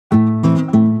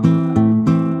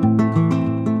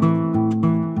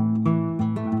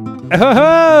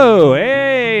Oh,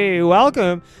 hey,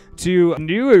 welcome to a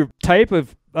newer type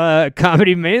of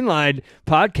Comedy Mainline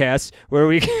Podcast where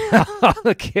we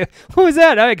what was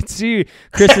that? I can see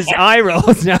Chris's eye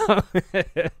rolls now.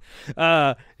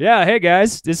 Yeah, hey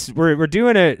guys, we're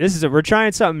doing we're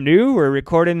trying something new. We're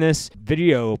recording this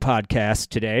video podcast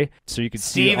today so you can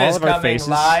see all of our faces.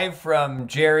 Steve is coming live from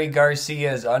Jerry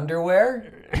Garcia's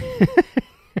underwear.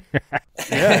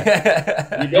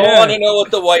 Yeah. You don't want to know what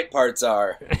the white parts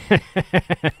are.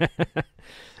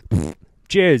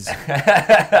 Jizz.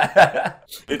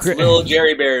 It's little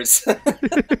Jerry Bears.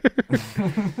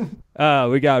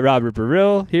 We got Robert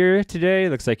Baril here today.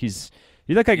 Looks like you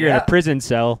look like you're in a prison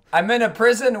cell. I'm in a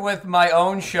prison with my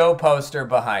own show poster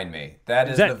behind me. That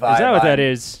is the vibe. Is that what that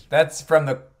is? That's from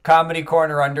the Comedy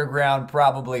Corner Underground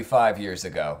probably 5 years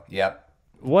ago. Yep.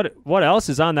 What else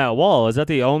is on that wall? Is that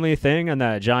the only thing on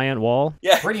that giant wall?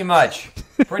 Yeah, pretty much.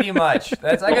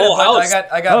 That's the whole house.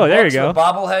 I got there you books go. with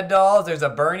bobblehead dolls. There's a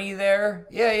Bernie there.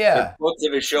 Yeah. Books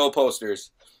of his show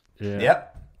posters. Yeah.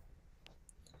 Yep.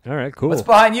 All right, cool. What's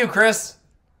behind you, Chris?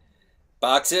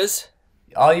 Boxes.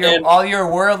 All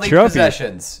your worldly Trophies.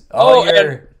 Possessions.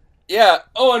 Yeah.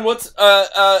 Oh, and what's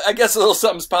I guess a little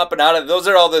something's popping out of those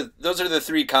are the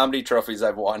 3 comedy trophies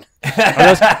I've won.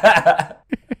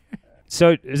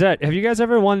 So have you guys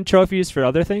ever won trophies for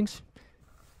other things?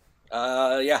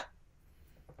 Yeah.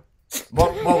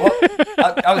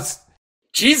 I was.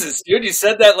 Jesus, dude, you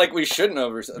said that like we shouldn't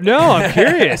have or something. No, I'm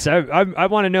curious. I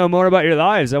want to know more about your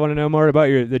lives. I want to know more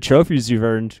about the trophies you've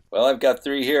earned. Well, I've got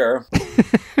 3 here.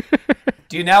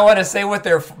 Do you now want to say what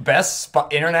their best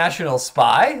international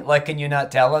spy? Like, can you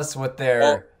not tell us what their?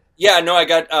 Well, yeah, no, I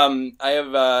got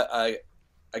I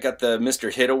got the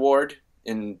Mr. Hit Award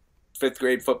in 5th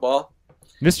grade football.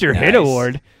 Mr. Nice. Hit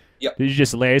Award? Yep. Did you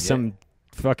just lay some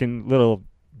fucking little...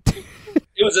 It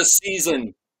was a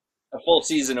full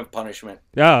season of punishment.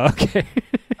 Oh, okay.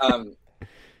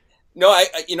 No,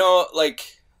 I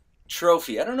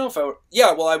trophy. I don't know if I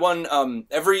won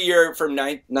every year from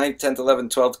 9th, 10th, 11th,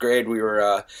 12th grade. We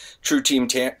were true team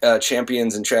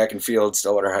champions in track and field,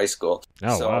 Stillwater High School.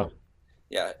 Oh, so, wow.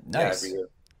 Yeah, nice. Yeah, every year.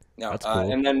 No, that's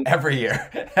cool. And then every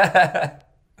year.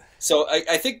 So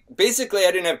I think basically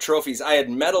I didn't have trophies. I had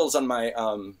medals on my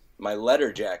my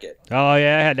letter jacket. Oh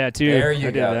yeah, I had that too. There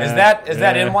you go. Is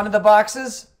that in one of the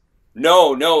boxes?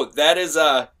 No, that is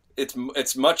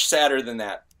it's much sadder than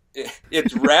that.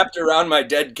 It's wrapped around my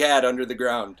dead cat under the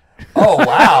ground. Oh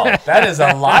wow, that is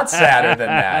a lot sadder than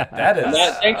that. That is.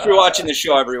 Thanks for watching the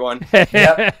show, everyone. Yep.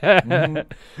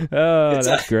 Mm-hmm. Oh,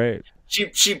 that's great.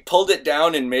 She pulled it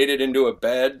down and made it into a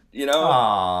bed, you know.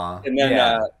 Aww. And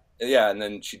then and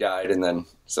then she died, and then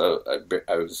so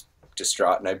I was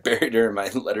distraught, and I buried her in my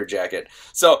letter jacket.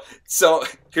 So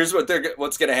here's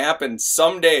what's gonna happen.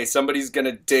 Someday somebody's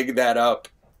gonna dig that up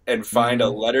and find a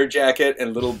letter jacket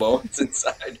and little bones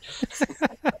inside.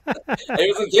 I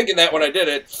wasn't thinking that when I did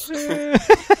it.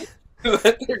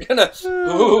 They're gonna.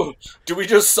 Ooh, do we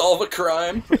just solve a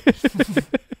crime?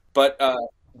 But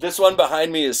this one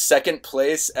behind me is 2nd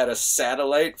place at a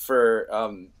satellite for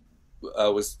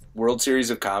was World Series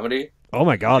of Comedy. Oh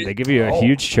my God! They give you a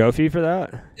huge trophy for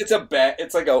that. It's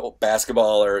like a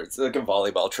basketball or it's like a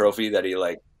volleyball trophy that he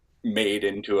like made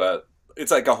into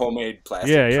it's like a homemade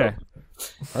plastic. Yeah.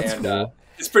 That's cool.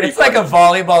 It's pretty. It's like a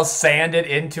volleyball sanded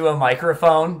into a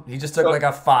microphone. He just took like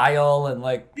a file and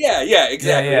like. Yeah,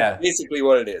 exactly. Yeah. Basically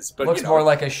what it is. But looks more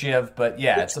like a shiv, but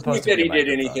it's supposed to be. That he did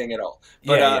anything at all.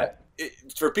 But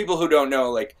for people who don't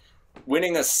know, like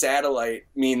winning a satellite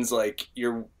means like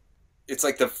it's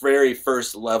like the very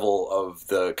first level of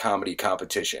the comedy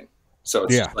competition. So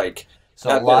it's just like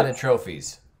a lot of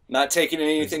trophies. Not taking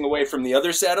anything away from the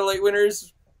other satellite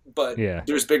winners, but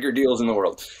there's bigger deals in the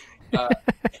world. But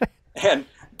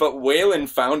Waylon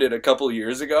found it a couple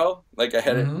years ago. Like I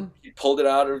had it, he pulled it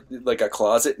out of like a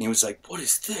closet, and he was like, "What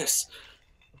is this?"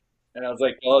 And I was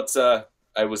like, "Well, it's I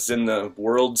was in the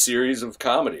World Series of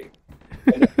Comedy."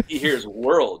 And he hears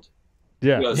 "World."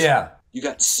 Yeah. He goes, "You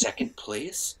got 2nd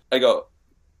place?" I go,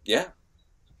 "Yeah."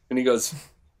 And he goes,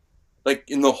 "Like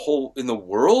in the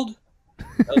world?"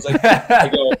 I was like, I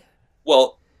go,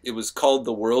 "Well, it was called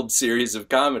the World Series of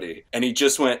Comedy." And he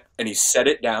just went and he set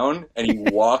it down and he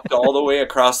walked all the way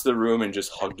across the room and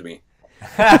just hugged me.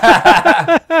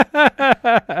 I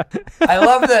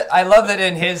love that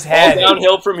in his head. All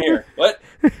downhill from here. What?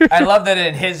 I love that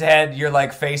in his head you're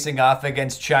like facing off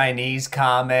against Chinese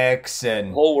comics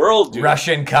and whole world, dude.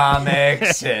 Russian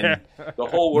comics and The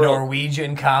whole world.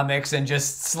 Norwegian comics and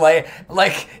just slay.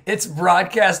 Like, it's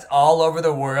broadcast all over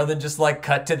the world and just like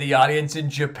cut to the audience in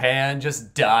Japan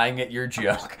just dying at your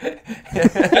joke.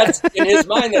 That's, in his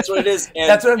mind, that's what it is. And,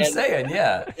 that's what I'm saying,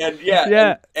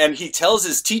 yeah. And he tells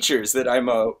his teachers that I'm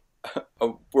a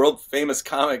world famous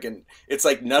comic, and it's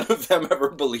like none of them ever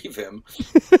believe him.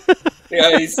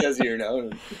 Yeah, he says here now.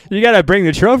 You gotta bring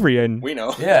the trophy in. We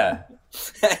know. Yeah.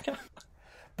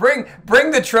 Bring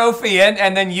the trophy in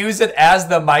and then use it as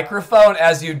the microphone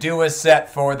as you do a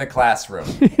set for the classroom.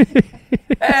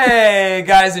 Hey,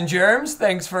 guys and germs,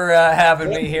 thanks for having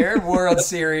me here. World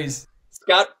Series.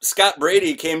 Scott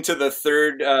Brady came to the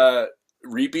third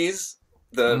Reepies,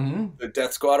 the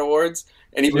Death Squad Awards,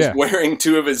 and he was wearing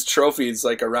two of his trophies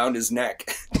like around his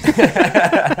neck.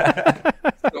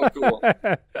 So cool.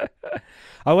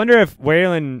 I wonder if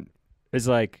Waylon is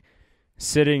like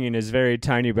sitting in his very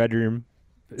tiny bedroom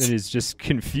and is just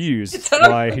confused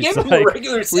why he's like a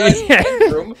regular sized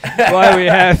bedroom. Why we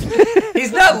have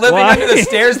He's not living under the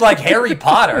stairs like Harry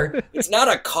Potter. It's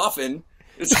not a coffin.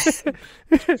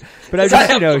 But I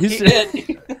just, he's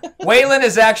Waylon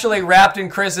is actually wrapped in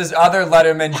Chris's other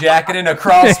Letterman jacket in a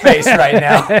crawl space right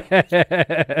now.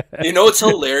 You know what's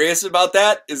hilarious about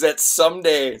that is that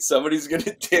someday somebody's going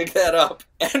to dig that up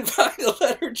and find a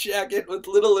letter jacket with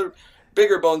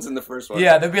bigger bones than the first one.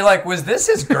 Yeah, they'd be like, was this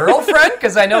his girlfriend?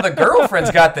 Because I know the girlfriend's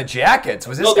got the jackets.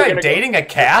 Was this guy dating a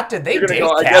cat? Did they date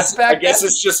cats back then? I guess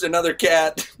it's just another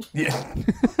cat. Yeah.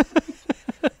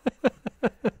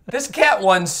 This cat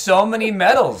won so many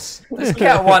medals. This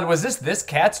cat won. Was this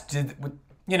cat's?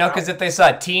 Because if they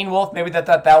saw Teen Wolf, maybe they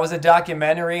thought that was a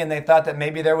documentary, and they thought that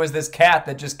maybe there was this cat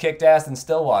that just kicked ass in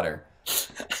Stillwater.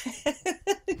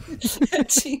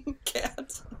 Teen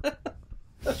Cat.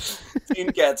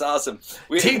 Teen Cat's awesome.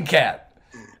 Teen Cat.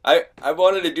 I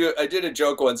wanted to do. I did a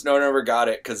joke once. No one ever got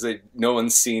it because no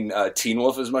one's seen Teen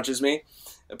Wolf as much as me.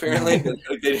 Apparently,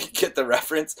 they didn't get the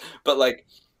reference. But like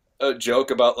a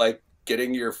joke about like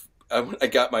getting your. I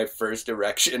got my first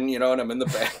erection, and I'm in the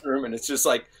bathroom, and it's just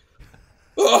like,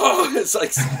 oh, it's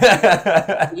like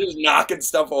just knocking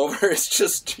stuff over. It's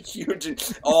just huge,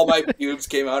 and all my pubes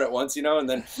came out at once, and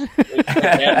then my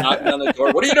dad knocking on the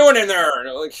door. What are you doing in there? And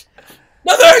I'm like,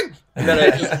 nothing. And then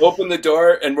I just open the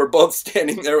door, and we're both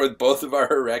standing there with both of our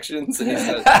erections, and he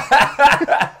says,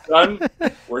 "Son,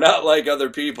 we're not like other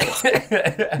people."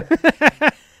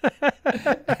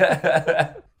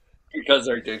 Because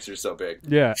our dicks are so big.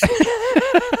 Yeah.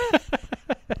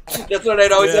 That's what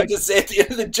I'd always have to say at the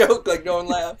end of the joke, like no one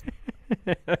laughed.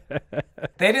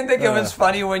 They didn't think it was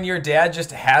funny when your dad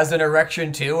just has an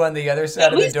erection too on the other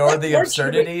side of the door. The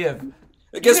absurdity of.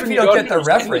 I guess when you don't get the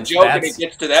reference, the joke and it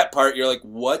gets to that part, you're like,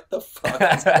 "What the fuck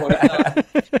is going on?"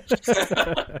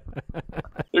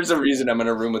 There's a reason I'm in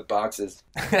a room with boxes.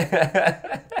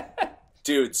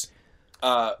 Dudes.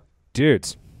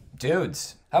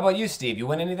 How about you, Steve? You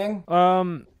win anything?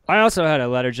 I also had a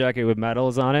letter jacket with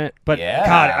medals on it, but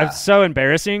God, it's so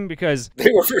embarrassing because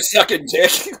they were for sucking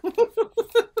dick.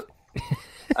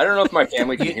 I don't know if my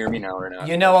family can hear me now or not.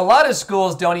 A lot of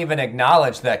schools don't even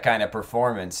acknowledge that kind of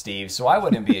performance, Steve, so I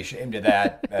wouldn't be ashamed of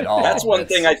that at all. That's one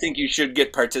thing I think you should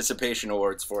get participation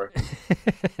awards for.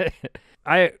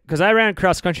 Because I ran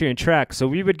cross country and track, so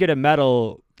we would get a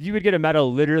medal. You would get a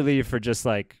medal literally for just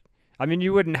like,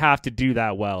 you wouldn't have to do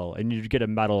that well, and you'd get a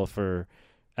medal for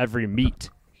every meet.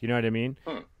 You know what I mean?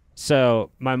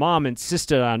 So my mom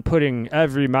insisted on putting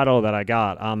every medal that I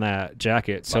got on that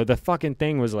jacket. So the fucking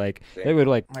thing was like, it would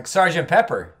like Sergeant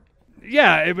Pepper.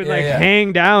 Yeah, it would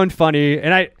hang down funny.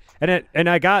 And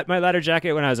I got my letter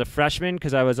jacket when I was a freshman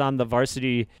because I was on the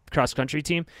varsity cross country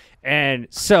team. And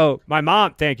so my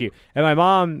mom, thank you. And my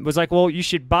mom was like, well, you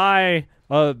should buy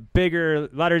a bigger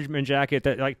letterman jacket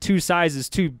that like 2 sizes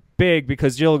too big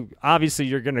because you're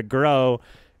going to grow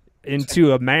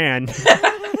into a man.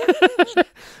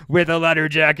 With a letter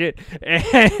jacket,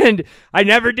 and I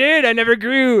never did. I never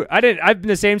grew. I've been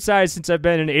the same size since I've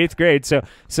been in 8th grade. So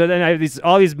then I have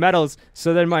all these medals.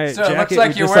 So then my jacket it looks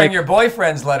like you're wearing your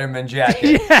boyfriend's Letterman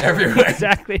jacket everywhere.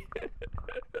 Exactly.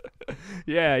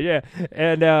 Yeah.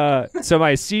 And so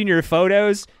my senior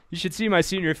photos. You should see my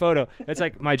senior photo. It's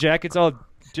like my jacket's all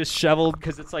disheveled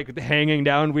because it's like hanging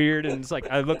down weird, and it's like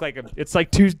I look like it's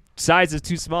like 2 sizes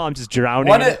too small. I'm just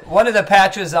drowning. One of the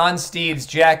patches on Steve's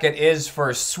jacket is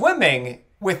for swimming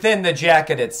within the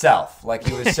jacket itself. Like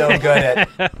he was so good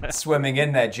at swimming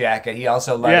in that jacket, he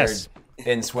also lettered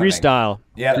in swimming. Freestyle.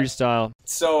 Yeah, freestyle.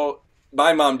 So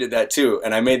my mom did that too,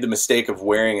 and I made the mistake of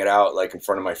wearing it out like in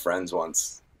front of my friends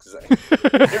once. 'Cause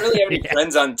I didn't really have any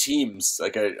friends on teams.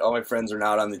 Like all my friends are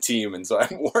not on the team, and so I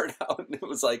wore it out. And it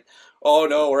was like, oh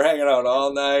no, we're hanging out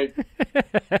all night. Look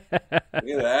at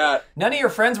that. None of your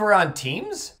friends were on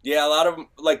teams? Yeah, a lot of them.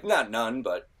 Like not none,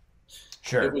 but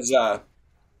Sure.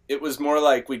 It was more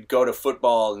like we'd go to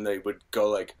football, and they would go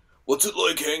like, "What's it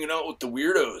like hanging out with the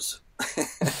weirdos?"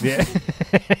 Yeah.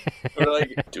 We're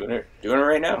like doing it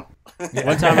right now.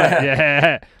 One time,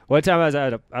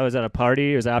 I was at a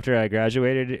party. It was after I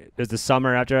graduated. It was the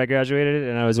summer after I graduated,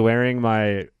 and I was wearing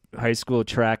my high school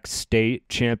track state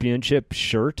championship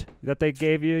shirt that they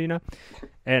gave you,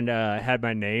 and had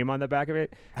my name on the back of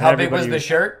it. How big was the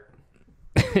shirt?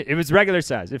 It was regular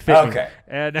size. It fit me. Okay.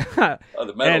 And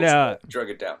the medals drug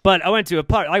it down. But I went to a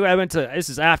party. I went to, this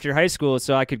is after high school,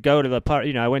 so I could go to the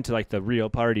party. I went to like the real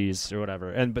parties or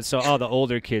whatever. So all the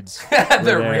older kids.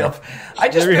 I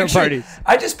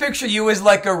just picture you as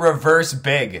like a reverse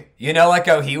big. Like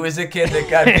how he was a kid that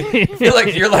got. I feel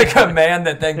like you're like a man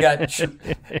that then got, and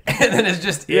then is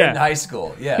just in high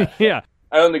school. Yeah. Yeah.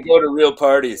 I only go to real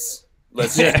parties.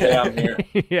 Let's just stay out here.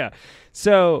 Yeah.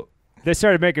 So they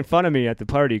started making fun of me at the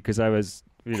party because I was,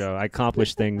 I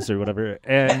accomplished things or whatever,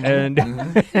 and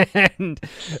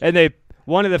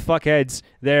one of the fuckheads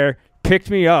there picked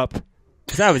me up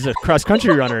because I was a cross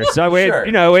country runner, so I weighed,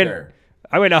 I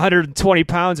weighed 120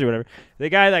 pounds or whatever. The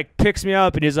guy like picks me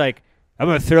up and he's like, "I'm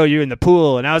gonna throw you in the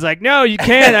pool," and I was like, "No, you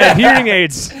can't. I have hearing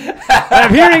aids. I have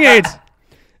hearing aids."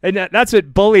 And that's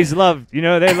what bullies love. They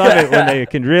love it when they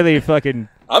can really fucking.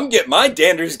 My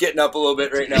dander's getting up a little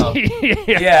bit right now.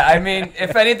 Yeah, I mean,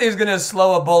 if anything's gonna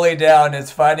slow a bully down, it's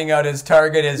finding out his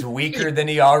target is weaker than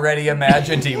he already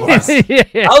imagined he was.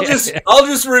 I'll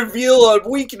just reveal a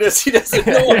weakness he doesn't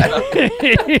know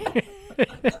about.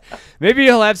 Maybe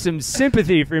he'll have some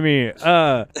sympathy for me.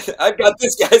 I've got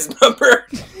this guy's number.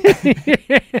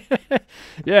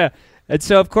 Yeah, and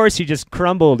so of course he just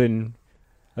crumbled in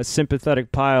a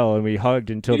sympathetic pile, and we hugged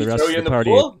until the rest of the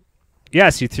party. Pool?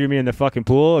 Yes, he threw me in the fucking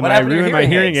pool, and What I happened to your ruined my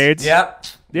hearing aids. Yep.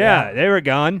 Yeah, they were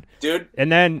gone, dude.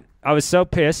 And then I was so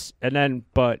pissed, and then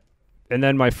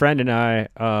my friend and I,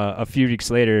 a few weeks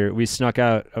later, we snuck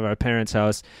out of our parents'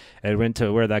 house and went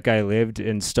to where that guy lived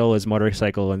and stole his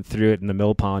motorcycle and threw it in the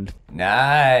mill pond.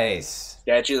 Nice.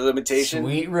 Statute of limitation.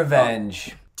 Sweet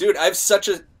revenge. Dude, I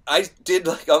did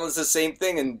like almost the same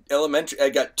thing in elementary. I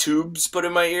got tubes put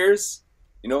in my ears.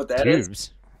 You know what that is?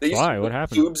 Tubes? They used Why? to put What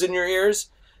happened? Tubes in your ears?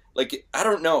 Like, I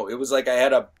don't know. It was like I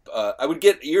had I would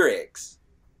get earaches.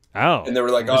 Oh. And they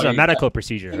were like, it was a medical got,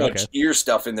 procedure. Okay. Ear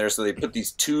stuff in there. So they put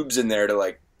these tubes in there to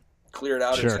like clear it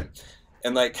out. Sure.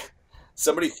 And like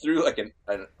somebody threw like an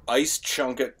ice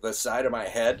chunk at the side of my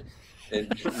head in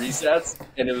recess.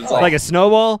 And it was like a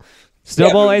snowball?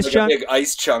 Snowball ice like chunk? A big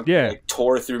ice chunk like,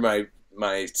 tore through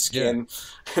my skin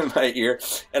in my ear.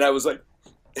 And I was like,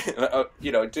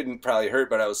 it didn't probably hurt,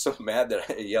 but I was so mad that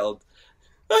I yelled,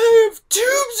 "I have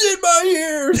tubes in my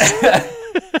ears!"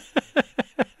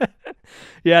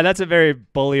 Yeah, that's a very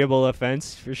bullyable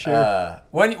offense for sure.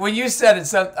 When you said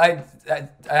it, I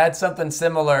had something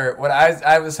similar. When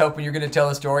I was hoping you were going to tell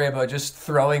a story about just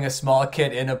throwing a small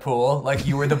kid in a pool, like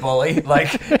you were the bully.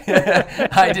 Like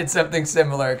I did something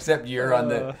similar, except you're on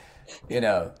the,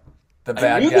 the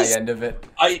bad guy end of it.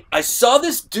 I saw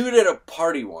this dude at a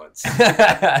party once.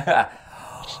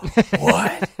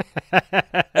 What?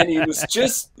 And he was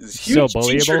just this huge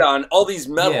t-shirt on, all these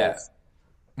medals.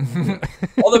 Yeah.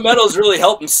 All the medals really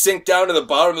helped him sink down to the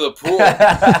bottom of the pool.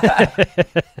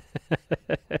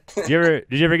 Did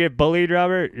you ever get bullied,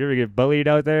 Robert? You ever get bullied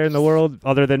out there in the world,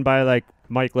 other than by like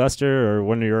Mike Lester or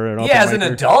when you were an open as an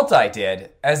adult I did.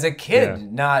 As a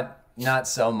kid, not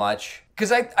so much.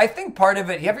 Because I think part of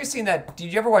it. Have you seen that?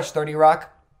 Did you ever watch 30 Rock?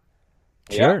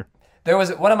 Sure. Yeah. There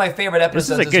was one of my favorite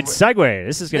episodes. This is a good segue.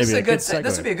 This is going to be a good segue.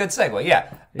 This would be a good segue,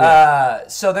 yeah.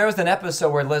 So there was an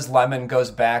episode where Liz Lemon goes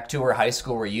back to her high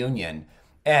school reunion,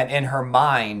 and in her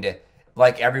mind,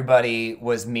 like everybody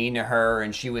was mean to her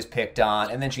and she was picked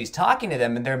on, and then she's talking to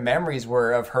them, and their memories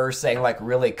were of her saying like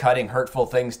really cutting, hurtful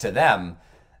things to them,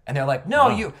 and they're like, "No,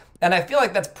 you." And I feel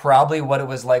like that's probably what it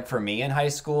was like for me in high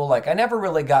school. Like I never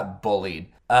really got bullied,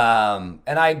 and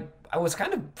I was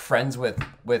kind of friends with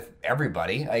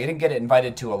everybody. I didn't get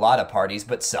invited to a lot of parties,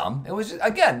 but some. It was just,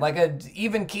 again, like an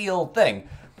even keel thing.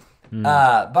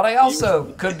 But I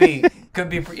also could be, like, I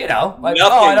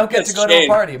don't get to go to a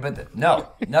party, but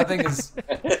no, nothing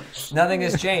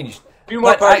has changed. Few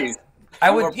more parties.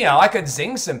 I could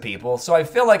zing some people. So I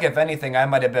feel like if anything, I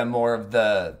might have been more of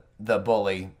the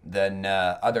bully than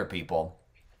other people.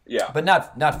 Yeah. But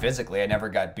not physically. I never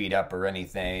got beat up or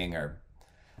anything, or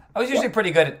I was usually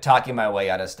pretty good at talking my way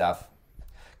out of stuff.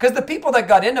 Because the people that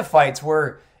got into fights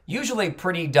were, usually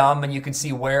pretty dumb, and you could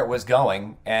see where it was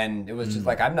going, and it was just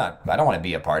like, I don't want to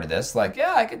be a part of this. Like,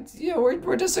 yeah, I could,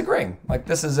 we're disagreeing. Like,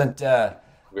 this isn't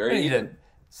Very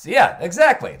yeah,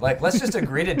 exactly. Like, let's just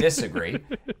agree to disagree,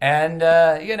 and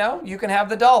you can have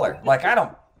the dollar. Like,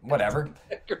 whatever.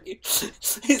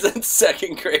 He's in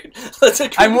second grade. Let's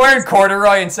agree. I'm wearing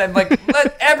corduroy and said, like,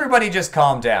 let everybody just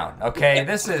calm down, okay?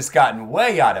 This has gotten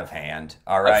way out of hand,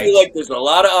 all right? I feel like there's a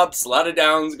lot of ups, a lot of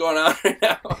downs going on right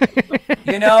now.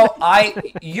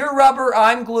 You're rubber,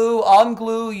 I'm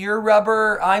glue, you're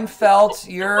rubber, I'm felt,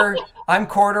 I'm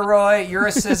corduroy, you're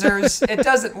a scissors.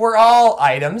 We're all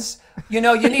items. You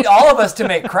need all of us to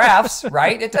make crafts,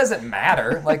 right? It doesn't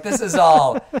matter. Like, this is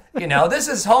all, this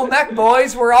is home ec,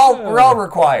 boys. We're all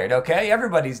required, okay?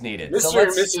 Everybody's needed. Mr.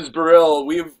 and Mrs. Burrill,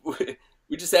 we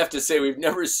just have to say we've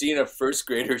never seen a first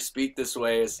grader speak this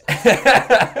way. It's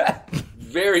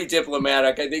very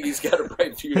diplomatic. I think he's got a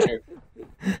bright future.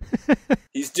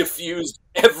 He's diffused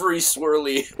every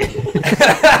swirly.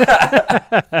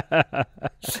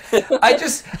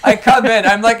 I come in.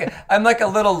 I'm like a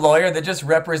little lawyer that just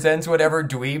represents whatever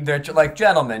dweeb they're like.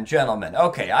 Gentlemen.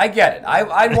 Okay, I get it.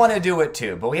 I want to do it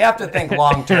too, but we have to think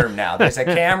long term now. There's a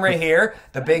camera here.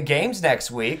 The big game's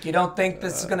next week. You don't think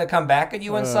this is going to come back at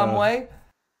you in some way?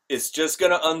 It's just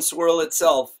going to unswirl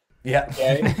itself. Yeah.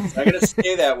 Okay. It's not going to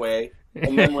stay that way.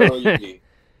 And then where will you be?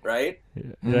 Right?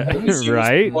 Yeah.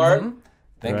 Right. Mm-hmm.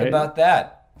 Think about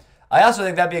that. I also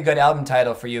think that'd be a good album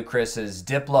title for you, Chris, is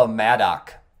Diplomadoc.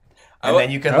 And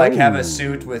then you could have a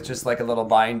suit with just like a little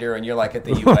binder, and you're like at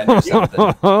the UN or something.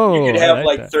 You could have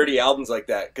like 30 albums like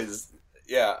that, because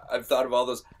I've thought of all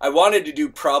those. I wanted to do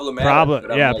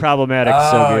Problematic. Problematic.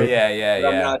 So good.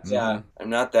 Yeah. I'm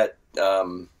not that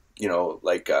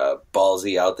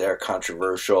ballsy out there,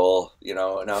 controversial.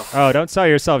 No. Oh, don't sell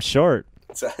yourself short.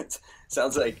 Sounds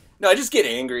like I just get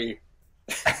angry.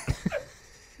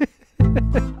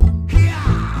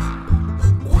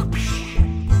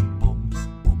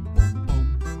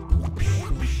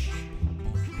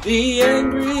 The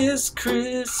angriest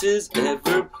Chris has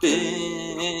ever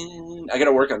been. I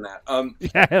gotta work on that.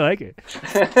 Yeah, I like it.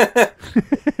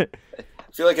 I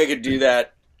feel like I could do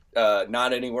that,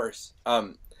 not any worse.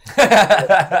 So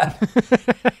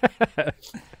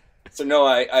no,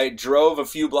 I drove a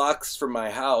few blocks from my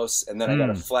house, and then I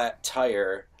got a flat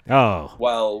tire. Oh.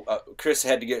 While Chris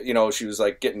had to get, she was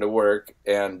like getting to work,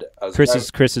 and I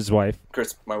was Chris's wife.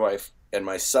 Chris, my wife, and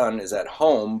my son is at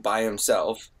home by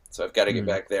himself, so I've got to get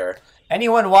back there.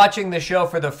 Anyone watching the show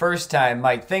for the first time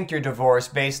might think you're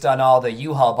divorced based on all the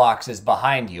U-Haul boxes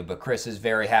behind you, but Chris is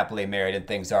very happily married, and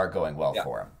things are going well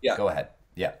for him. Yeah. Go ahead.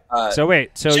 Yeah.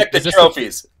 Check the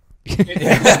trophies.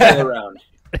 It's still around.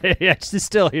 Yeah, it's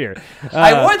still here.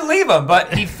 I would leave him,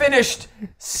 but he finished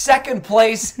second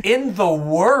place in the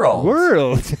world.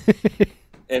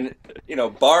 And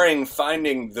barring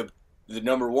finding the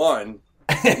number one.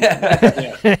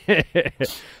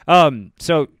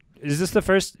 So is this the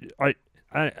first?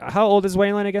 How old is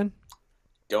Waylon again?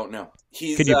 Don't know. Can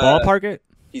you ballpark it?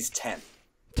 He's 10.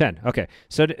 10. Okay.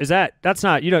 So is that's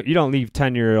not you don't leave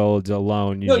 10-year-olds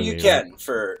alone usually, No, you can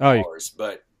for hours,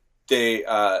 but they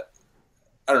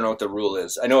I don't know what the rule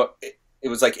is. I know it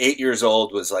was like 8 years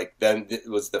old was like, then it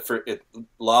was the first,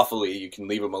 lawfully you can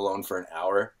leave them alone for an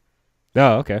hour.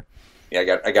 Oh, okay.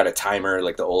 Yeah, I got a timer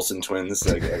like the Olsen twins.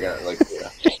 Like, I got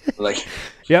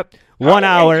Yep, 1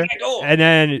 hour, and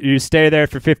then you stay there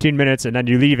for 15 minutes, and then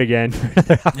you leave again for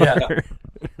another hour. Yeah.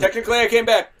 Technically, I came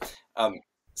back.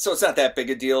 So it's not that big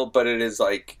a deal, but it is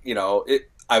like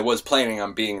I was planning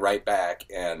on being right back,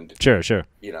 and sure.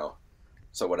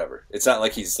 So whatever. It's not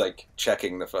like he's like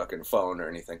checking the fucking phone or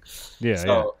anything.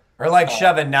 Yeah. Or like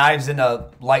shoving knives into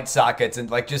light sockets and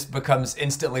like just becomes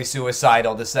instantly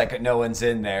suicidal the second no one's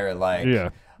in there. Like,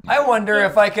 I wonder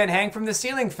if I can hang from the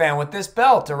ceiling fan with this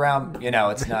belt around.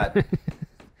 It's not.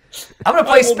 I'm gonna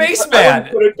play Spaceman.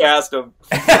 Put it past him.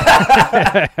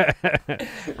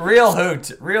 Real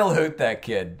hoot, that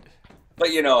kid.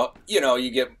 But you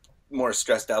get more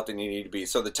stressed out than you need to be.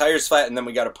 So the tire's flat, and then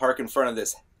we got to park in front of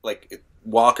this like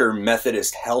Walker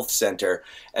Methodist Health Center,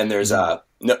 and there's I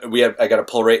got to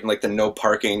pull right in like the no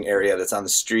parking area that's on the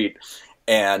street,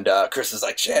 and Chris is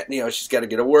like, shit, she's got to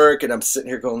get to work, and I'm sitting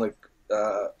here going like,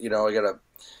 I got to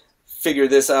figure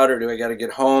this out, or do I got to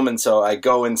get home? And so I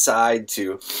go inside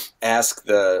to ask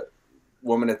the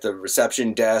woman at the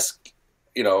reception desk,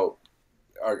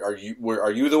 are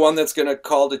you the one that's gonna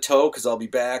call to tow? Because I'll be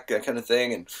back, that kind of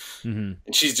thing, and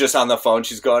she's just on the phone.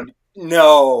 She's going,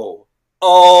 no.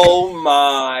 Oh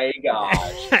my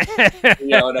gosh.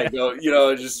 And I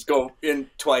go, just go in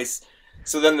twice.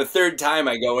 So then the third time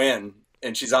I go in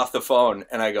and she's off the phone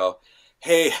and I go,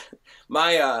 hey,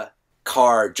 my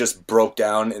car just broke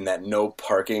down in that no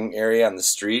parking area on the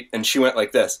street, and she went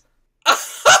like this.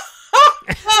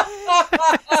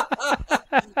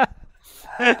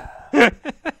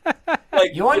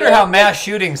 Like, You wonder how mass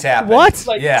shootings happen. What?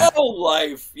 Like, Yeah. oh,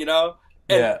 life, you know?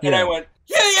 And, Yeah. and I went,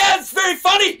 yeah, it's very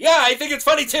funny. Yeah, I think it's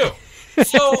funny too.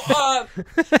 So,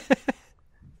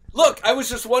 look, I was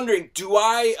just wondering, do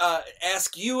I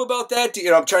ask you about that?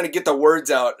 I'm trying to get the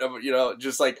words out,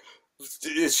 just like,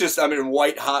 it's just, I'm in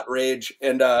white hot rage.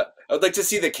 And I would like to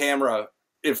see the camera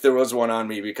if there was one on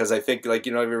me, because I think, like,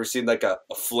 have you ever seen like a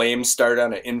flame start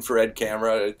on an infrared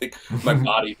camera? I think my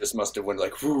body just must have went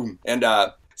like, whoom. And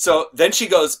so then she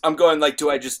goes, I'm going like,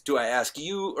 do I ask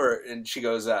you? And she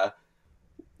goes,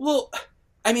 well,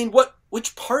 I mean,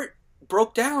 which part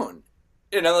broke down?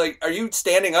 And I'm like, are you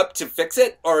standing up to fix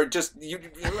it, or just you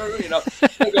know?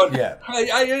 I'm going, Yeah.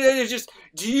 I just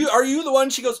are you the one?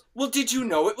 She goes, well, did you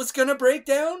know it was gonna break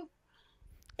down?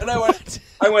 And I went,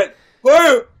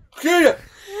 whoa,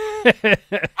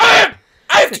 I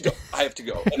have to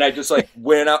go. And I just like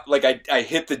went out, like I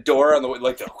hit the door on the way,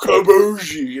 like the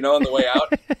kaboosh, on the way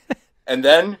out. And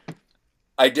then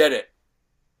I did it.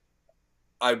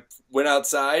 I went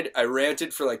outside. I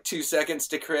ranted for like 2 seconds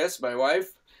to Chris, my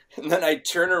wife. And then I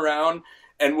turn around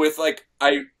and with like,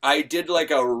 I did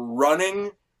like a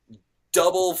running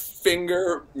middle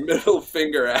finger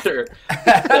at her.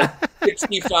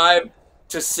 65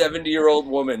 to 70-year-old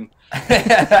woman.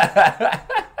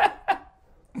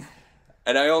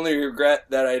 And I only regret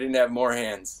that I didn't have more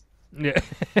hands. Yeah.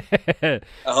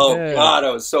 Oh, God,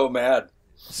 I was so mad.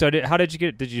 So how did you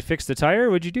get? Did you fix the tire?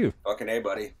 What'd you do? Fucking A,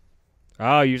 buddy.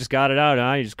 Oh, you just got it out,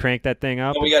 huh? You just cranked that thing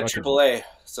up. Oh, we got AAA,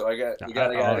 so we got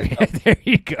it. There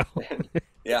you go.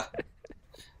 Yeah,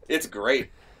 it's great.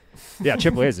 Yeah,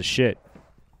 AAA is a shit.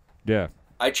 Yeah.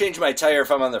 I change my tire if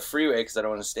I'm on the freeway because I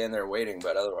don't want to stand there waiting,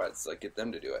 but otherwise, like, get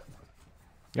them to do it.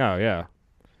 Oh yeah.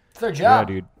 It's their job.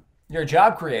 Yeah, dude. You're a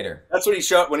job creator. That's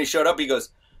what when he showed up. He goes,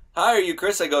 "Hi, are you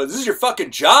Chris?" I go, "This is your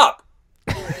fucking job."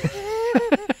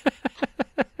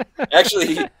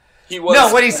 Actually, he was.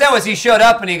 No, what he said was he showed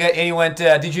up and he went,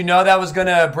 "Did you know that was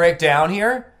gonna break down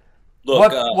here?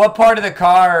 Look, What part of the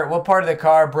car? What part of the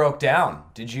car broke down?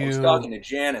 Did you?" I was talking to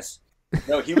Janice.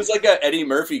 No, he was like a Eddie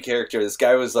Murphy character. This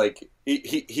guy was like,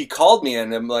 he called me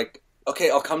and I'm like, okay,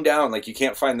 I'll come down. Like, you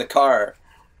can't find the car,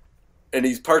 and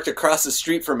he's parked across the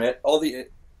street from it.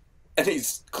 And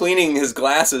he's cleaning his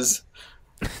glasses.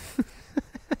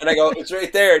 And I go, it's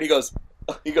right there. And he goes,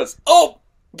 oh,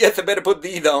 get the better put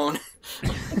thee down.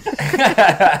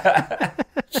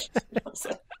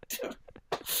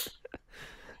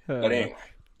 But anyway.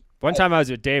 One time I was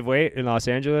with Dave Waite in Los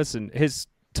Angeles, and his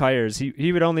tires,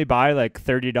 he would only buy like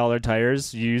 $30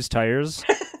 tires, used tires,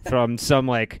 from some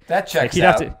like That checks he'd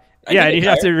out. Have to, yeah, he'd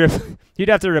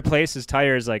have to replace his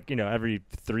tires like every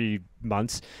 3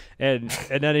 months, and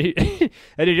then he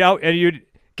would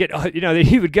get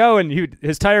he would go and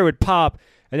his tire would pop,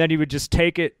 and then he would just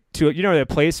take it to the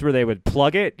place where they would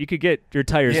plug it. You could get your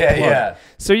tires plugged. Yeah.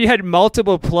 So you had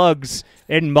multiple plugs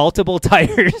and multiple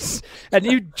tires, and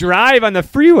you drive on the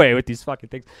freeway with these fucking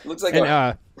things. Looks like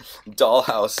a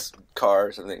dollhouse car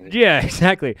or something. Yeah,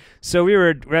 exactly. So we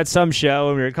were at some show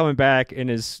and we were coming back, and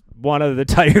one of the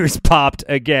tires popped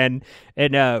again,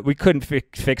 and we couldn't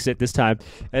fix it this time.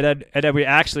 And then we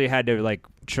actually had to like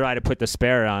try to put the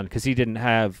spare on because he didn't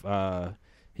have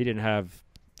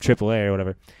AAA or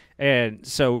whatever. And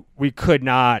so we could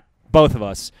not, both of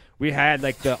us, we had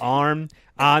like the arm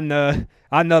on the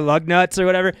lug nuts or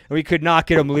whatever, and we could not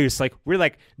get them loose. Like, we're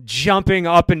like jumping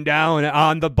up and down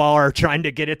on the bar trying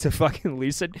to get it to fucking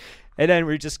loosen. And then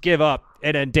we just give up.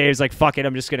 And then Dave's like, fuck it,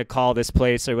 I'm just going to call this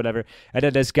place or whatever. And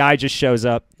then this guy just shows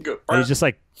up. And he's just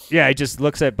like, he just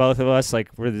looks at both of us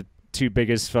like we're the two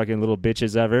biggest fucking little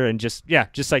bitches ever. And just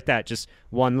like that, just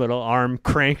one little arm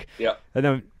crank. Yeah. And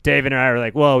then Dave and I were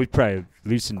like, well, we probably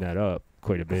loosened that up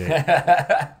quite a bit.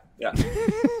 Yeah.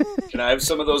 Can I have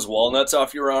some of those walnuts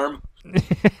off your arm?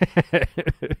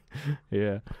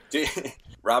 Yeah.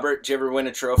 Robert, did you ever win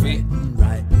a trophy?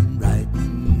 Writing,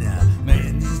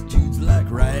 man, these dudes like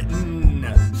writing,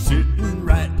 sitting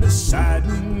right beside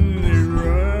me.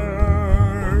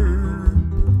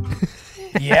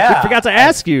 Yeah. I forgot to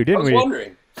ask you, didn't we? I was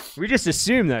wondering. We just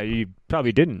assumed that you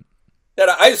probably didn't.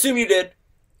 I assume you did.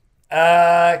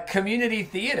 Community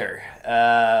theater.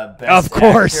 Best Of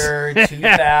course. Actor,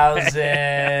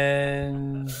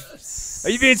 2000. Are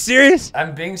you being serious?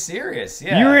 I'm being serious,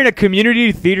 yeah. You were in a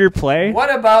community theater play?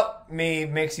 What about me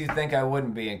makes you think I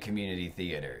wouldn't be in community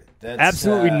theater? That's,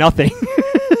 Absolutely nothing.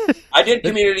 I did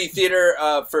community theater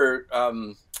for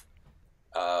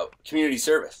community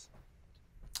service.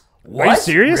 What? Are you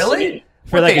serious? Really?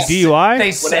 For like a DUI?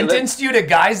 They sentenced you to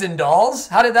Guys and Dolls?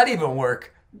 How did that even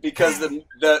work? Because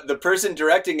the person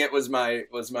directing it was my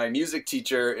music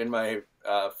teacher in my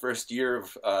first year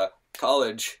of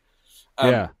college.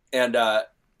 Yeah. And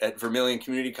at Vermilion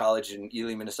Community College in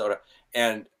Ely, Minnesota.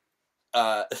 And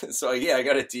so yeah, I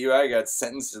got a DUI. I got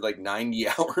sentenced to like 90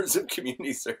 hours of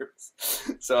community service.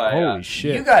 So Holy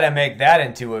shit. You got to make that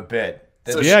into a bit.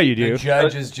 Yeah, you do. The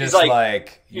judge is just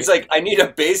he's like, I need a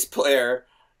bass player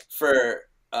for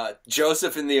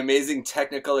Joseph in the Amazing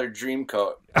Technicolor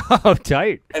Dreamcoat. Oh,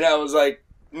 tight. And I was like,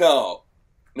 no.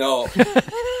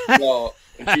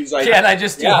 And she's like, can I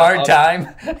just do hard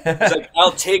time? He's like,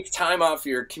 I'll take time off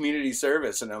your community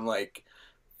service. And I'm like,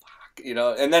 fuck,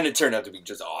 and then it turned out to be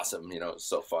just awesome. It was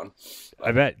so fun.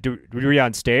 I bet. Were you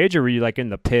on stage or were you like in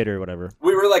the pit or whatever?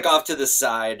 We were like off to the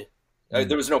side.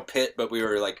 There was no pit, but we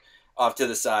were like off to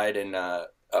the side and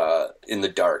in the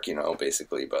dark,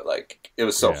 basically. But like, it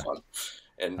was so fun.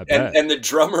 And the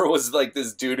drummer was like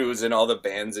this dude who was in all the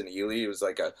bands in Ely. He was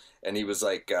like he was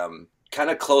like kind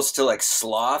of close to like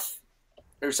Sloth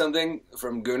or something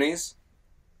from Goonies.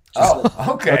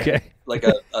 Okay. Like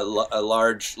a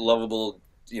large, lovable,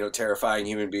 terrifying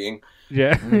human being.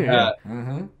 Yeah.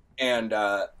 And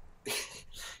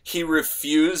he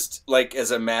refused, like as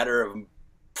a matter of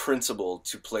principle,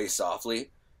 to play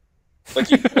softly. Like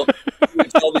he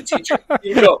would tell the teacher,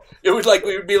 it would like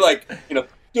we would be like,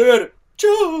 Dad,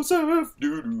 Joseph,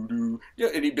 do. Yeah,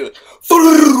 and he'd be like,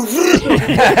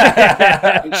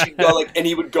 and she'd go like, and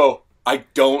he would go, I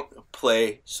don't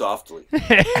play softly. He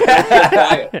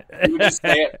would just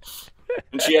say it,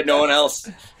 and she had no one else.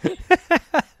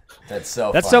 That's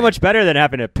so. That's funny. so much better than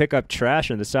having to pick up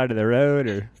trash on the side of the road,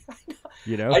 or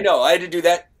I know. I had to do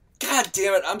that. God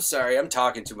damn it! I'm sorry. I'm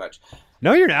talking too much.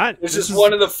 No, you're not. It's just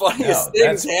one of the funniest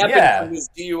things happened from this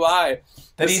DUI.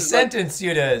 That he sentenced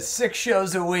you to 6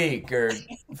 shows a week or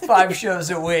 5 shows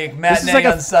a week, matinee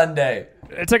on Sunday.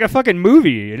 It's like a fucking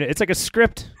movie. It's like a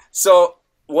script. So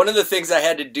one of the things I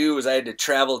had to do was I had to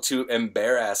travel to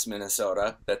Embarrass,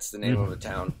 Minnesota. That's the name of a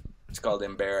town. It's called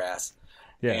Embarrass.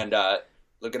 Yeah. And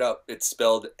look it up. It's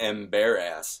spelled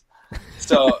Embarrass.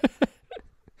 So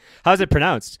how's it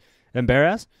pronounced?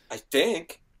 Embarrass? I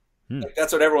think. Like,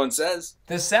 that's what everyone says.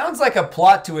 This sounds like a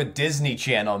plot to a Disney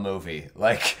Channel movie,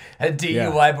 like a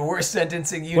DUI, but we're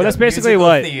sentencing you to that's basically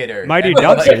what theater. Mighty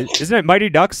Ducks is. Isn't it Mighty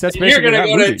Ducks? That's basically You're going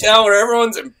to go to a town where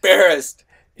everyone's embarrassed.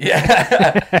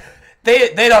 Yeah. They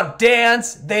don't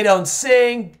dance. They don't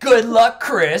sing. Good luck,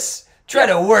 Chris. Try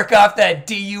to work off that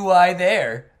DUI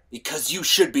there. Because you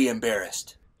should be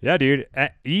embarrassed. Yeah, dude.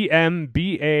 EMBARRASS.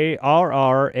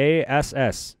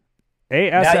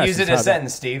 Now use it in a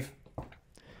sentence, Steve.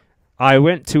 I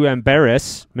went to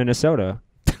Embarrass, Minnesota.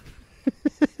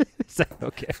 Is that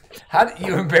okay? How did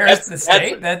you embarrass the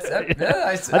state?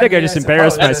 I think I just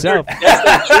embarrassed myself.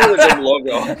 That's their tourism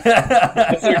logo.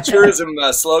 That's their tourism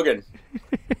slogan.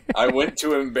 I went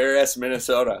to Embarrass,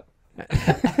 Minnesota.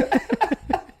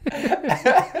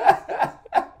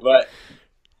 But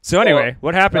so anyway,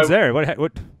 what happens there?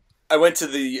 What? I went to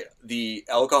the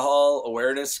alcohol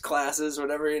awareness classes,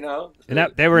 whatever,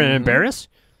 And they were in Embarrass?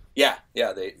 Yeah,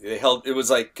 they held, it was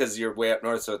like, because you're way up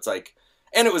north, so it's like,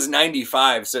 and it was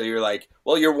 95, so you're like,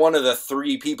 well, you're one of the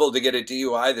 3 people to get a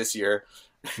DUI this year.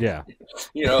 Yeah.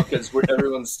 Because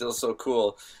everyone's still so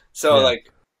cool. So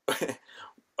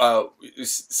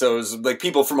so it was like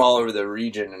people from all over the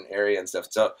region and area and stuff.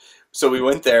 So we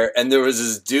went there, and there was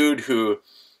this dude who,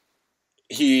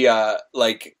 he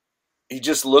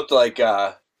just looked like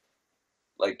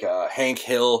Hank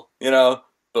Hill,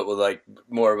 but with like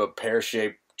more of a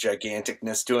pear-shaped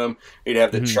giganticness to him. He'd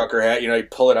have the trucker hat,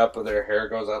 he'd pull it up and their hair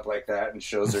goes up like that and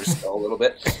shows their skull a little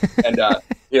bit. And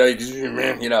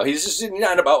he's just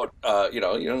not about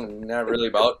not really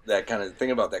about that kind of thing,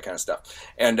 about that kind of stuff.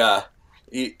 And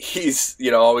he's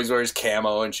always wears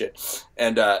camo and shit.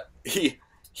 And he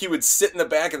would sit in the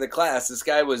back of the class. This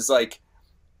guy was like,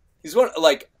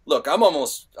 look,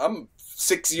 I'm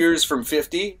 6 years from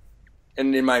 50,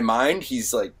 and in my mind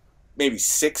he's like maybe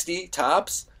 60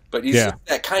 tops. But he's just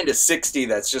that kind of 60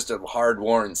 that's just a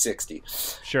hard-worn 60.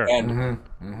 Sure. And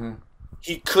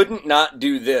he couldn't not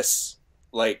do this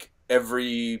like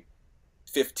every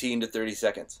 15 to 30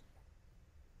 seconds.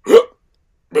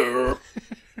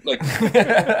 Like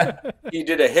he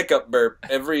did a hiccup burp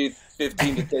every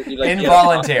 15 to 30. Like,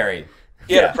 involuntary.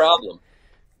 He had a problem.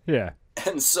 Yeah.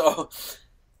 And so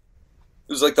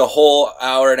it was like the whole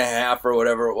hour and a half or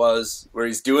whatever it was where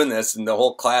he's doing this, and the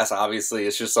whole class obviously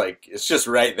is just like, it's just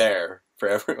right there for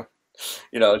everyone.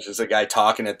 It's just a guy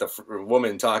talking at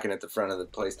woman talking at the front of the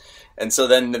place. And so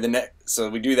then so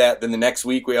we do that. Then the next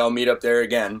week we all meet up there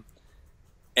again,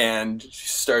 and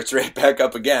starts right back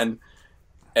up again.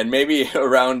 And maybe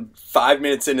around 5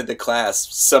 minutes into the class,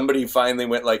 somebody finally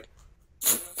went like,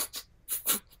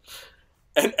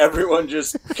 and everyone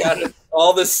just kind of,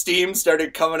 all the steam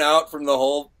started coming out from the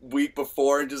whole week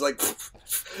before, and just like,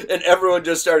 and everyone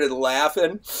just started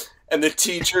laughing. And the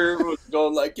teacher was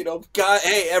going like, God,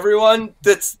 hey, everyone,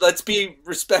 let's be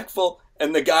respectful.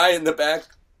 And the guy in the back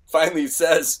finally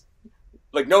says,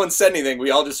 like, no one said anything.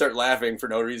 We all just start laughing for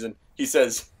no reason. He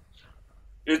says,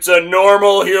 "It's a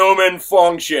normal human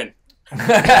function."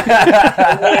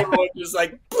 And everyone just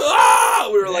like, ah!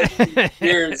 We were like,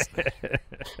 "Years."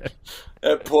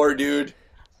 That poor dude.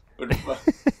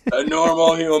 A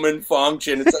normal human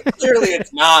function. It's like, clearly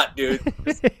it's not, dude.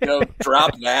 Just,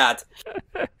 drop that.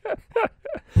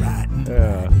 Writing.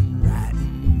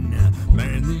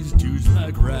 Man, these dudes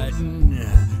like writing.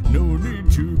 No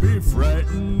need to be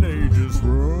frightened. They just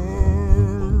wrote.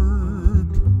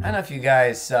 I don't know if you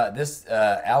guys saw this.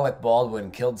 Alec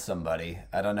Baldwin killed somebody.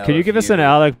 I don't know. Can you give us an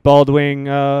Alec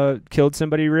Baldwin killed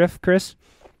somebody riff, Chris?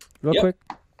 Real quick.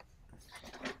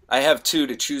 I have 2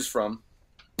 to choose from.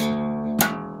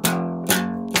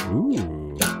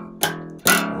 Ooh.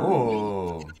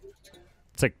 Ooh.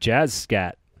 It's like jazz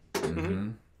scat.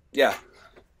 Mm-hmm. Yeah.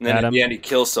 And then at the end, he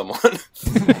kills someone.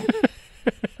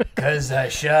 Because I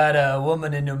shot a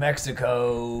woman in New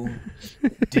Mexico.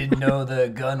 Didn't know the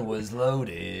gun was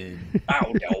loaded.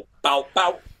 Bow, dow, bow,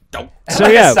 bow, dow. So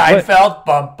like yeah, a Seinfeld.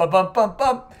 Bump, bump, bump, bump,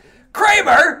 bump.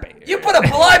 Kramer, you put a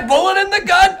live bullet in the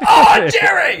gun? Oh,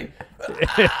 Jerry!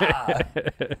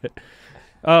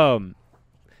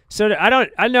 So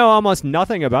I know almost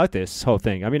nothing about this whole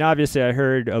thing. I mean, obviously I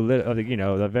heard a little of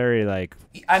the very like.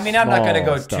 I mean, I'm not going to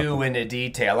go stuff. too into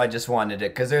detail. I just wanted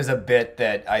it because there's a bit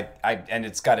that I and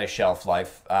it's got a shelf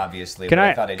life, obviously. Can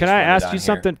I thought I just ask wanted you on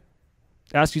something?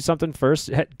 Ask you something first.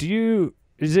 Have you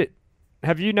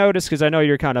noticed? Because I know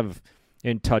you're kind of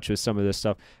in touch with some of this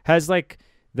stuff. Has like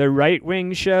the right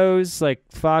wing shows like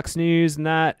Fox News and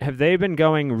that, have they been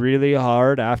going really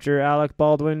hard after Alec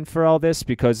Baldwin for all this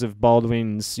because of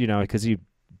Baldwin's, because he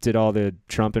did all the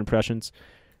Trump impressions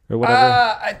or whatever?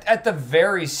 At the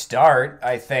very start,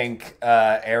 I think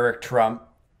Eric Trump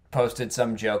posted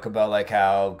some joke about like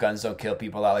how guns don't kill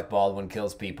people, Alec Baldwin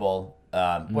kills people,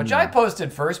 which I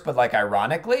posted first, but like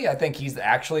ironically, I think he's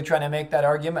actually trying to make that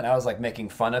argument. I was like making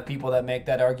fun of people that make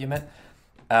that argument.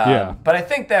 But I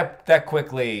think that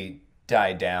quickly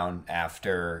died down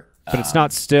after. But it's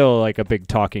not still like a big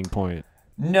talking point.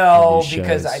 No,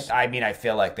 because I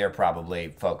feel like they're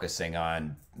probably focusing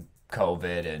on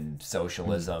COVID and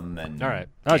socialism and all right.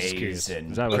 I was just gays curious.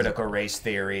 and That was critical race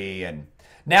theory. And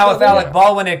now if Alec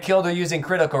Baldwin had killed her using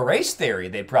critical race theory,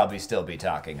 they'd probably still be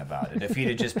talking about it. If he'd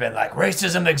have just been like,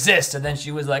 racism exists, and then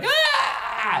she was like,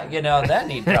 then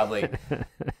he'd probably...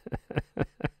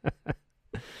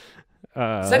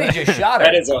 Said he just shot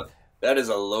her. That is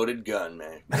a loaded gun,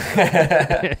 man.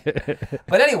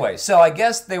 But anyway, so I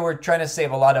guess they were trying to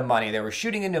save a lot of money. They were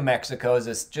shooting in New Mexico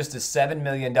as just a $7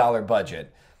 million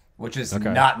budget, which is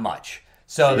not much.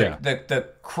 So the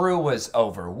crew was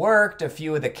overworked. A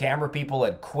few of the camera people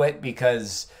had quit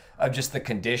because of just the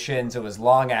conditions. It was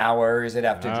long hours. They'd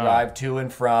have to drive to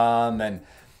and from, and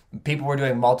people were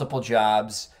doing multiple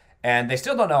jobs. And they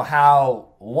still don't know how,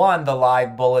 one, the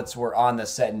live bullets were on the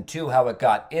set, and two, how it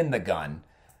got in the gun.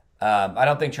 I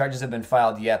don't think charges have been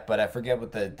filed yet, but I forget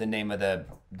what the name of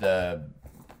the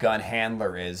gun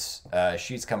handler is.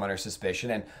 She's come under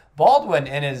suspicion. And Baldwin,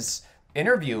 in his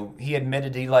interview, he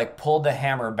admitted he pulled the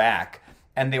hammer back,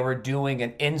 and they were doing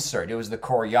an insert. It was the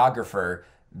choreographer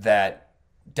that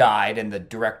died, and the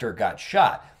director got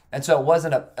shot. And so it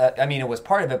wasn't it was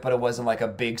part of it, but it wasn't like a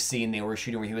big scene they were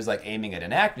shooting where he was aiming at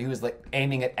an actor. He was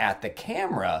aiming it at the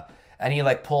camera, and he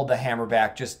pulled the hammer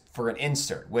back just for an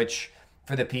insert, which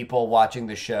for the people watching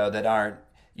the show that aren't,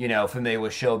 familiar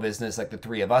with show business like the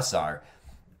three of us are,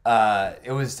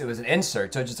 it was an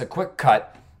insert. So just a quick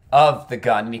cut of the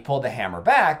gun, and he pulled the hammer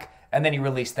back, and then he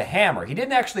released the hammer. He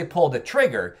didn't actually pull the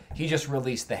trigger. He just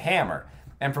released the hammer.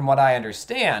 And from what I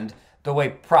understand, the way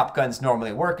prop guns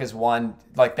normally work is one,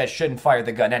 that shouldn't fire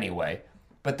the gun anyway.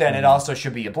 But then it also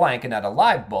should be a blank and not a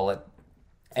live bullet.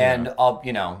 And,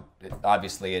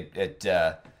 obviously it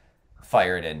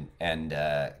fired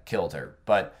and killed her.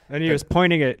 And he was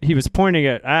pointing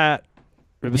it at,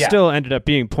 it was still ended up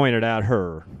being pointed at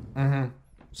her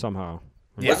somehow.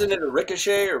 Yeah. Wasn't it a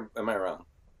ricochet, or am I wrong?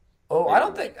 Oh, I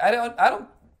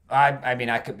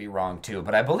could be wrong too,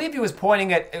 but I believe he was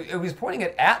pointing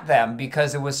it at them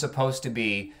because it was supposed to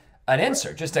be an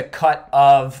insert, just a cut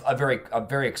of a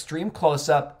very extreme close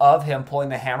up of him pulling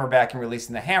the hammer back and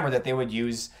releasing the hammer that they would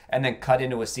use and then cut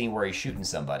into a scene where he's shooting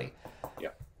somebody. Yeah.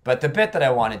 But the bit that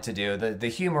I wanted to do, the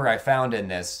humor I found in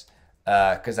this,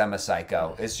 because I'm a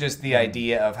psycho, is just the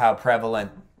idea of how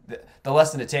prevalent, the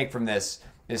lesson to take from this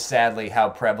is sadly how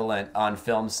prevalent on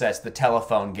film sets the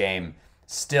telephone game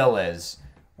still is,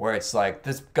 where it's like,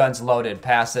 this gun's loaded,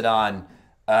 pass it on,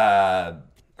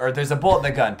 or there's a bullet in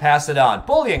the gun, pass it on.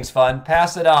 Bullying's fun,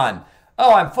 pass it on.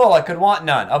 Oh, I'm full, I could want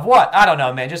none. Of what? I don't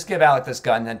know, man. Just give Alec this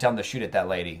gun and then tell him to shoot at that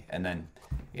lady. And then,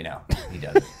 he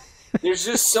does it. There's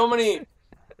just so many.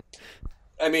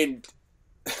 I mean,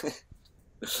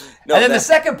 no, and then the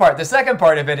second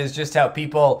part of it is just how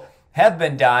people have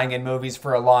been dying in movies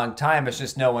for a long time. It's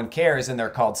just no one cares, and they're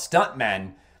called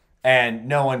stuntmen, and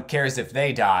no one cares if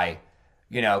they die,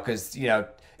 because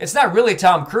it's not really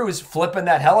Tom Cruise flipping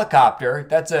that helicopter.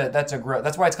 That's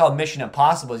why it's called Mission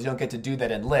Impossible. Is you don't get to do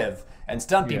that and live, and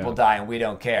stunt people die, and we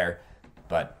don't care.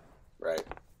 But right,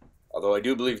 although I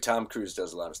do believe Tom Cruise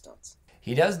does a lot of stunts.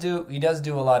 He does do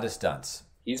a lot of stunts.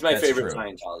 He's my favorite true.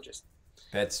 Scientologist.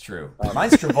 That's true.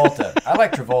 Mine's Travolta. I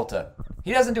like Travolta.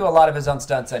 He doesn't do a lot of his own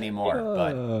stunts anymore,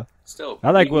 but still,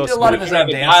 I like Will Smith. Do a lot of his own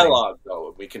dancing. Dialogue,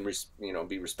 though. We can,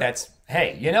 be respectful.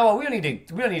 You know what? We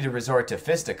don't need to resort to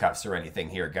fisticuffs or anything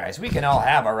here, guys. We can all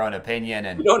have our own opinion,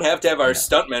 and we don't have to have our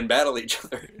stuntmen battle each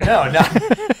other. No.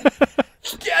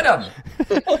 Get him.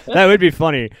 That would be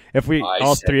funny if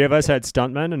all three of us had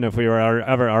stuntmen, and if we were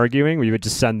ever arguing, we would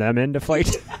just send them in to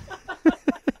fight.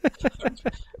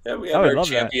 Yeah, we have our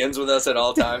champions with us at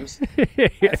all times.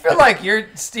 I feel like your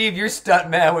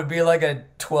stuntman would be like a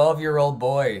 12-year-old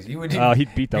boy.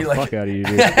 He'd beat the fuck out of you,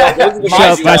 dude.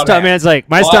 My stuntman's like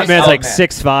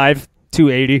 6'5",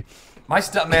 280. My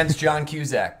stuntman's John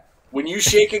Cusack. When you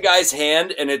shake a guy's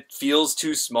hand and it feels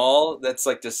too small, that's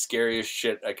like the scariest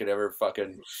shit I could ever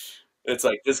fucking. It's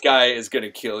like, this guy is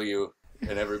gonna kill you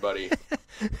and everybody.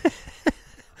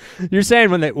 You're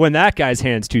saying when that guy's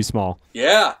hand's too small?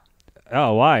 Yeah.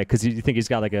 Oh, why? Because you think he's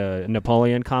got like a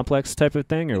Napoleon complex type of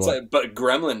thing, or it's what? Like, but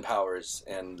gremlin powers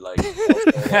and like.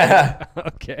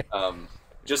 Okay.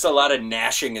 Just a lot of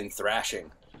gnashing and thrashing.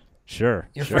 Sure.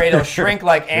 You're afraid he'll shrink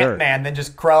like Ant-Man, then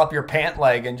just crawl up your pant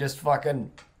leg and just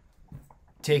fucking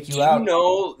take you out. Do you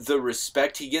know the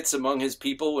respect he gets among his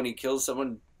people when he kills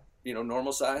someone,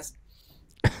 normal size?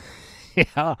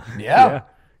 Yeah.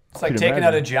 It's like taking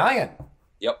out a giant.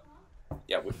 Yep.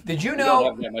 Yeah. Did you we know?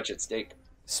 Don't have that much at stake.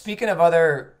 Speaking of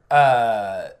other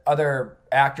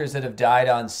actors that have died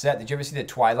on set, did you ever see the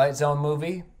Twilight Zone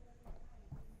movie?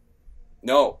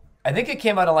 No. I think it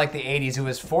came out in like the 80s. It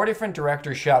was 4 different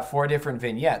directors shot 4 different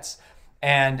vignettes,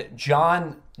 and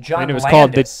John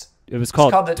Landis. It was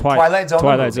called the Twilight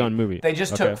Zone movie. They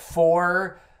just took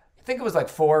 4. I think it was like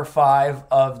 4 or 5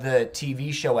 of the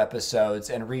TV show episodes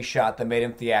and reshot them, made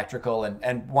them theatrical,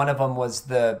 and one of them was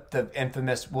the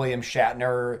infamous William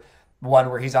Shatner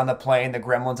one where he's on the plane, the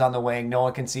gremlin's on the wing, no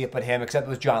one can see it but him, except it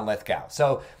was John Lithgow.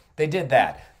 So they did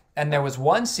that. And there was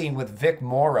one scene with Vic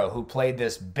Morrow, who played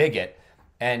this bigot,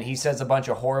 and he says a bunch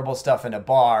of horrible stuff in a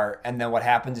bar, and then what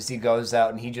happens is he goes out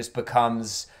and he just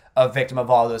becomes a victim of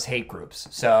all those hate groups.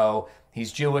 So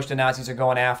he's Jewish, the Nazis are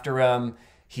going after him.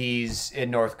 He's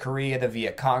in North Korea, the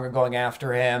Viet Cong are going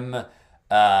after him.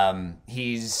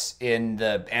 He's in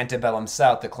the antebellum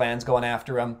South, the Klan's going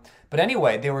after him. But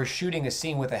anyway, they were shooting a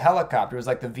scene with a helicopter. It was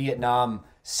like the Vietnam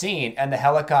scene, and the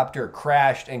helicopter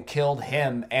crashed and killed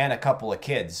him and a couple of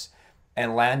kids.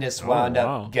 And Landis wound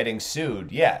up getting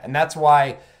sued. Yeah, and that's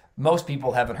why most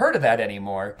people haven't heard of that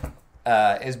anymore,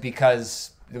 is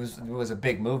because it was a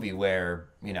big movie where,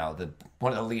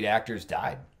 one of the lead actors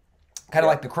died. Kind of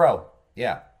like The Crow.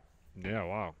 Yeah. Yeah,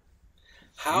 wow.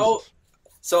 How? Jesus.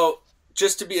 So,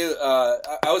 just to be,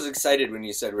 I was excited when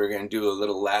you said we were going to do a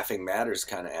little Laughing Matters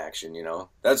kind of action.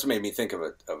 That's what made me think of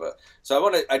a.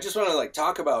 So I just want to like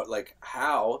talk about like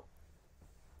how.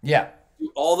 Yeah.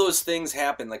 All those things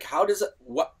happen. Like how does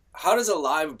a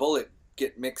live bullet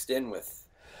get mixed in with?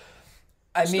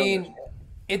 I mean,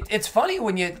 it's funny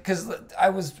because I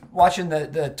was watching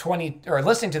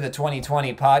listening to the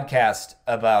 2020 podcast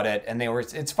about it, and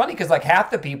it's funny because like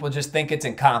half the people just think it's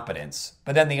incompetence,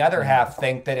 but then the other half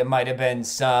think that it might have been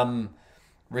some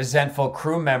resentful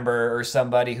crew member or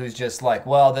somebody who's just like,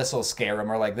 well, this will scare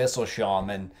them, or like this will show them,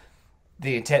 and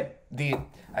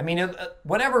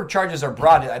whenever charges are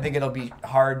brought, I think it'll be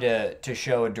hard to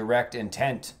show a direct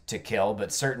intent to kill,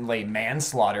 but certainly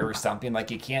manslaughter or something.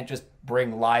 Like you can't just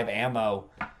bring live ammo.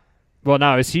 Well,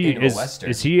 now is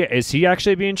he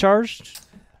actually being charged?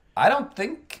 I don't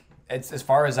think it's, as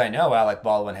far as I know, Alec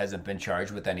Baldwin hasn't been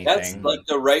charged with anything. That's like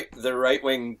the right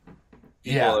wing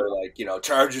people are like,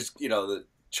 charges, the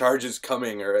charges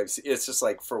coming, or it's just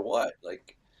like, for what?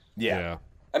 Like, yeah.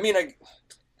 I mean,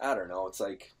 I don't know. It's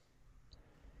like,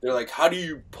 they're like, how do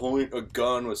you point a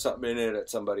gun with something in it at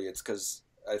somebody? It's because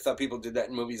I thought people did that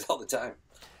in movies all the time.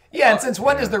 Yeah, and since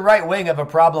when does the right wing have a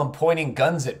problem pointing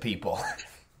guns at people?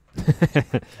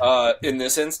 In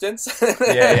this instance,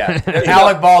 yeah.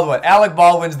 Alec Baldwin. Alec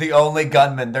Baldwin's the only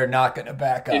gunman they're not going to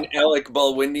back up. In Alec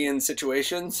Baldwinian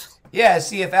situations. Yeah,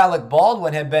 see, if Alec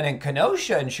Baldwin had been in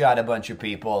Kenosha and shot a bunch of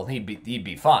people, he'd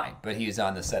be fine. But he's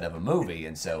on the set of a movie,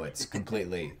 and so it's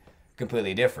completely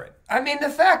different. I mean, the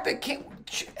fact that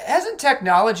hasn't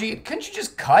technology, couldn't you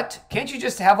just cut? Can't you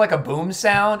just have like a boom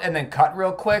sound and then cut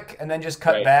real quick and then just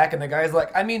cut back? And the guy's like,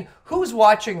 I mean, who's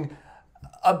watching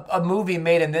a movie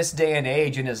made in this day and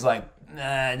age and is like,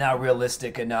 nah, not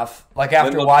realistic enough? Like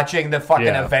after watching the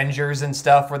fucking Avengers and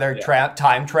stuff where they're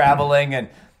time traveling and,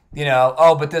 you know,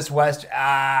 oh, but this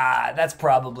that's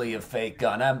probably a fake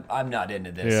gun. I'm not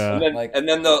into this. Yeah. And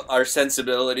then our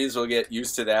sensibilities will get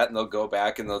used to that, and they'll go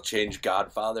back and they'll change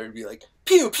Godfather and be like,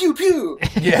 pew, pew, pew.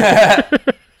 Yeah.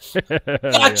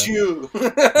 Got you.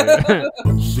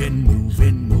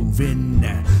 Moving,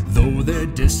 though they're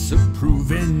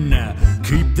disapproving.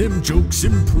 Keep them jokes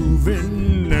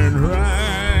improving and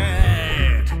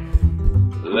right.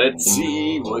 Let's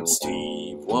see what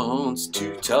Steve wants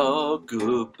to talk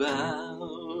about.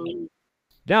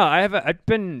 No, I've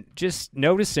been just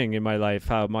noticing in my life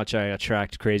how much I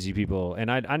attract crazy people,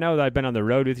 and I know that I've been on the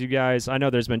road with you guys. I know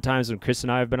there's been times when Chris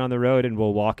and I have been on the road, and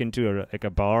we'll walk into a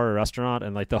bar or a restaurant,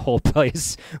 and like the whole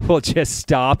place will just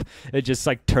stop and just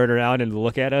like turn around and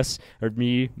look at us, or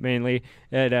me mainly.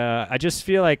 And I just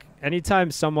feel like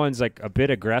anytime someone's like a bit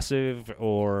aggressive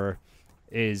or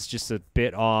is just a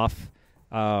bit off,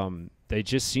 they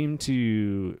just seem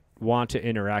to want to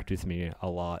interact with me a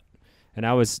lot. And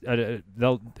I was the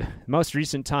most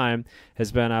recent time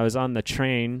has been I was on the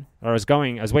train, or I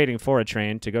was waiting for a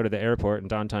train to go to the airport in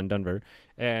downtown Denver,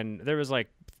 and there was like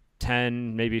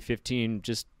 10, maybe 15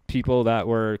 just people that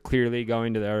were clearly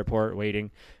going to the airport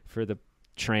waiting for the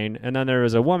train. And then there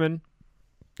was a woman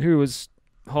who was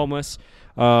homeless.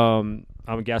 I'm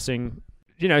guessing,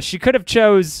 you know, she could have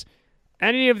chose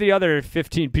any of the other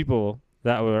 15 people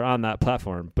that were on that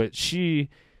platform, but she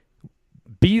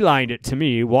beelined it to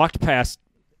me, walked past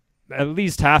at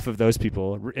least half of those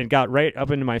people, and got right up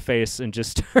into my face and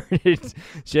just started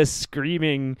just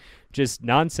screaming just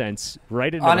nonsense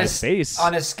right into my face.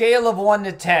 On a scale of 1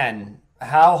 to 10,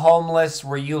 how homeless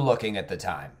were you looking at the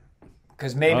time?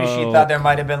 Because maybe she thought there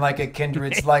might have been like a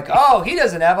kindred, like, oh, he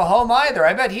doesn't have a home either.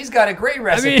 I bet he's got a great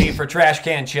recipe for trash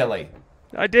can chili.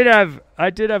 I did have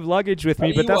luggage with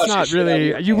me, but that's not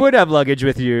really. You would have luggage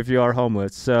with you if you are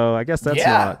homeless, so I guess that's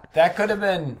not. That could have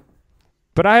been.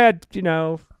 But I had, you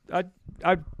know,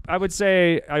 I would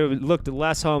say I looked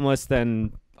less homeless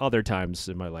than other times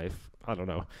in my life. I don't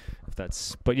know if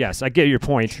that's, but yes, I get your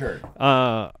point. Sure.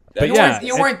 But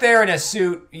you weren't there in a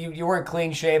suit. You weren't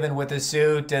clean shaven with a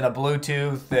suit and a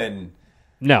Bluetooth and.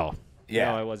 No. Yeah.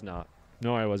 No, I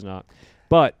was not.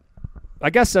 But I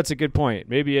guess that's a good point.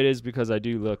 Maybe it is because I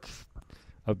do look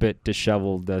a bit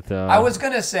disheveled. That I was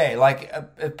gonna say, like,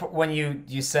 when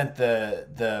you sent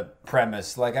the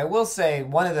premise, like, I will say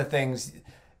one of the things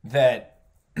that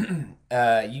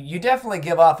you definitely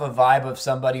give off a vibe of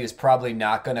somebody who's probably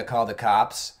not gonna call the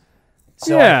cops.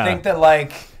 So I think that,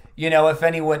 like, you know, if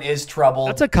anyone is troubled,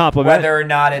 that's a compliment. Whether or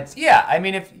not it's I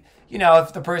mean, if you know,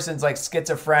 if the person's like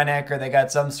schizophrenic or they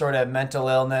got some sort of mental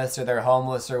illness or they're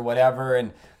homeless or whatever,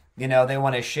 and you know, they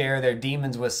want to share their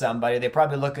demons with somebody, they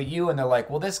probably look at you and they're like,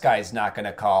 well, this guy's not going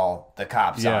to call the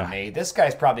cops on me. This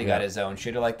guy's probably got his own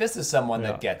shit. Or like, this is someone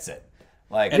that gets it.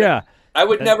 Like, I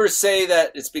would never say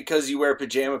that it's because you wear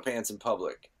pajama pants in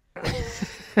public. On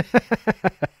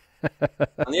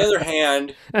the other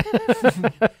hand,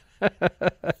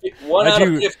 1 out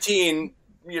of 15,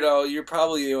 you know, you're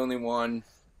probably the only one.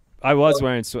 I was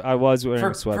wearing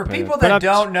sweatpants. For people that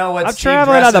don't know what Steve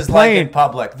traveling on the dresses like plane in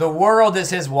public, the world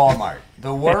is his Walmart.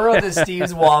 The world is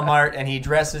Steve's Walmart, and he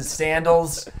dresses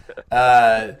sandals,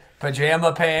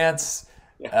 pajama pants.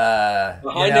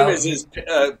 Behind him is his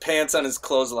pants on his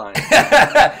clothesline.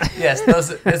 Yes,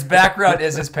 his background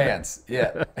is his pants.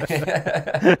 Yeah.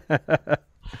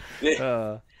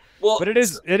 Well, but it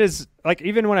is like,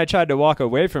 even when I tried to walk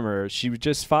away from her, she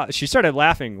started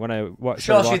laughing when I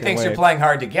started she thinks away. you're playing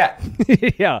hard to get.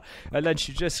 Yeah, and then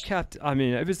she just kept. I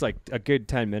mean, it was like a good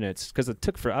 10 minutes because it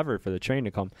took forever for the train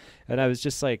to come, and I was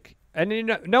just like, and you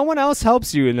know, no one else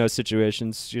helps you in those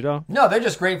situations, you know. No, they're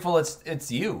just grateful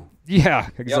it's you. Yeah,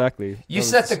 exactly. Yep. You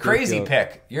set the crazy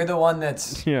pick. You're the one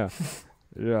that's. Yeah.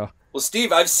 Well,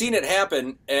 Steve, I've seen it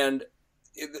happen, and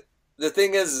the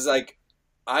thing is like,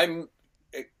 I'm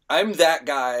that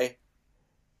guy,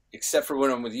 except for when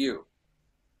I'm with you.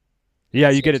 Yeah,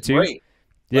 you get it too. Great.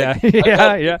 Yeah, I've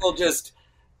had yeah. people just.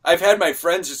 I've had my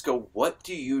friends just go, "What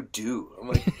do you do?" I'm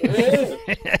like, eh.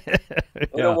 I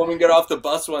had a woman get off the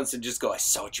bus once and just go, "I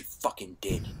saw what you fucking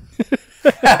did."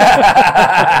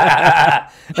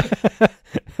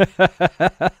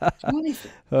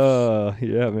 Oh,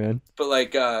 yeah, man. But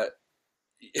like, I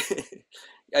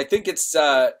think it's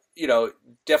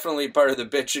definitely part of the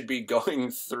bit should be going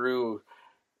through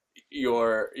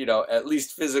your at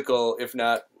least physical, if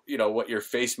not what your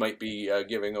face might be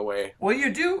giving away. Well, you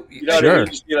do. What I mean?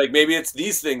 Just be like, maybe it's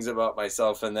these things about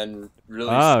myself, and then really.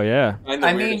 Oh yeah. Find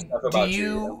the weirdest stuff about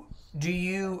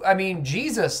I mean,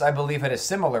 Jesus, I believe, had a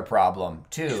similar problem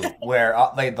too, where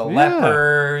like the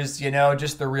lepers,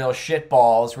 just the real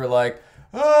shitballs were like,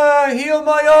 heal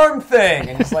my arm thing.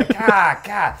 And it's like,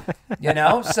 God,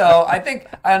 So I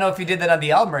don't know if you did that on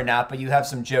the album or not, but you have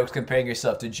some jokes comparing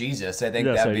yourself to Jesus. I think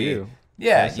that'd be, do.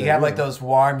 yeah, Yes, you I have do. like those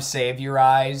warm savior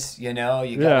eyes, you got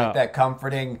like that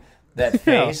comforting, that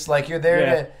face, like you're there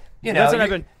to, That's what I've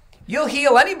been. you'll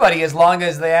heal anybody as long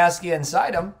as they ask you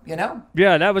inside them,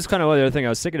 Yeah, that was kind of the other thing I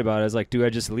was thinking about. Is like, do I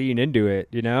just lean into it,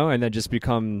 and then just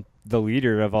become the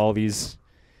leader of all these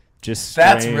just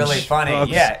That's strange really funny.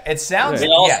 folks? Yeah, it sounds. They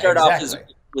all yeah, start off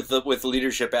exactly. with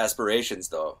leadership aspirations,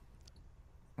 though.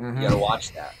 You gotta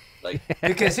watch that. Like,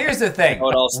 Because here's the thing. how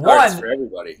it all starts for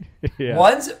everybody. Yeah.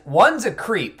 One's a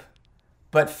creep,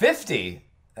 but 50,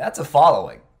 that's a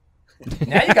following.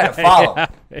 Now you got to follow.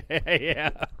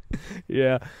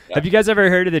 Yeah. Have you guys ever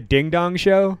heard of the Ding Dong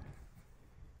Show?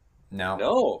 No.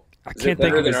 No, I Is can't it think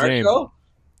better of than his our name. show?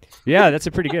 Yeah, that's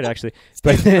a pretty good actually.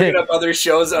 But Looking up other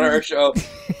shows on our show.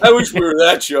 I wish we were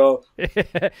that show.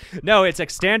 no, it's a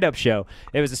stand-up show.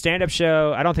 It was a stand-up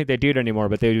show. I don't think they do it anymore,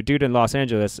 but they do it in Los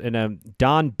Angeles. And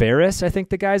Don Barris, I think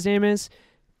the guy's name is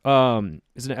an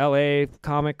LA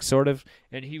comic, sort of.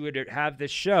 And he would have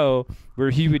this show where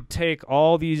he would take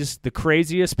all the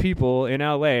craziest people in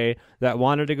LA that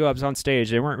wanted to go up on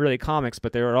stage. They weren't really comics,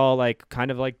 but they were all like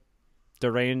kind of like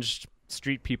deranged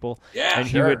street people. Yeah, and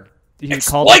sure. he would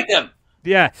Exploit them.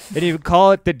 Yeah, and he would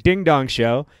call it the Ding Dong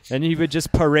Show, and he would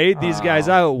just parade these guys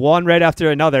out one right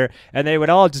after another, and they would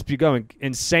all just be going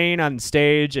insane on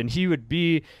stage, and he would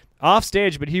be off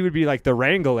stage, but he would be like the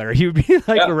wrangler. He would be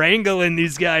like wrangling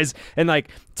these guys and like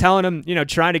telling them,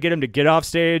 trying to get them to get off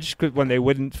stage when they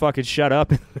wouldn't fucking shut up.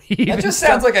 That just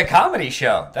sounds like a comedy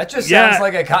show. That just sounds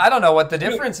like I don't know what the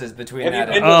difference is between Have that.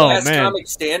 you been and to Oh, Last man. Comic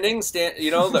Standing?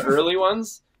 The early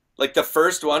ones? Like the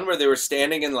first one where they were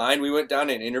standing in line. We went down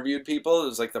and interviewed people. It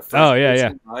was like the first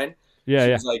person in line. Yeah,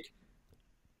 She was like,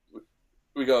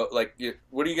 we go, like,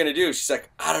 what are you going to do? She's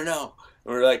like, I don't know.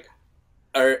 And we're like,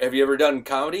 have you ever done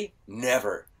comedy?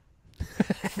 Never.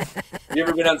 Have you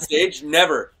ever been on stage?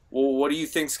 Never. Well, what do you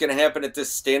think's going to happen at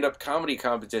this stand-up comedy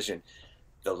competition?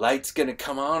 The light's going to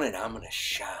come on and I'm going to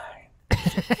shine.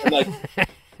 I'm like,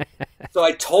 so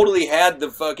I totally had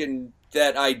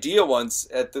that idea once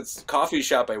at this coffee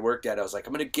shop I worked at. I was like,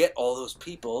 I'm going to get all those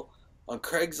people on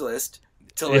Craigslist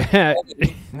till and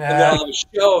then I'll have a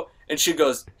show. And she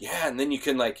goes, yeah, and then you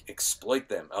can like exploit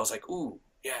them. I was like, ooh,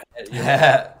 yeah, you're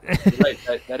right.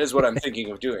 That is what I'm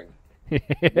thinking of doing.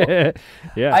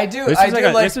 Yeah, I do.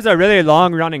 This was a really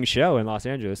long-running show in Los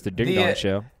Angeles, the Ding Dong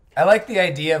Show. I like the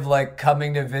idea of like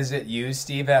coming to visit you,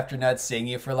 Steve, after not seeing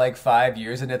you for like 5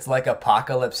 years, and it's like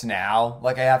apocalypse now.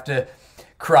 Like I have to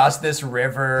cross this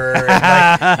river, and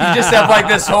like you just have like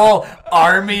this whole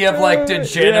army of like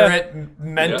degenerate,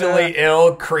 mentally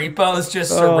ill creepos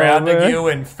just surrounding you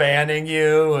and fanning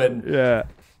you, and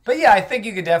But yeah, I think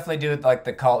you could definitely do like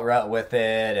the cult route with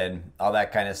it and all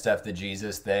that kind of stuff, the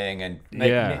Jesus thing, and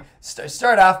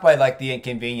start off by like the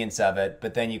inconvenience of it.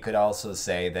 But then you could also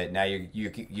say that now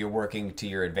you're working to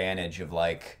your advantage of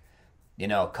like,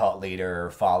 cult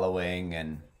leader following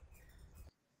and.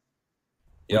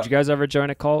 Would you guys ever join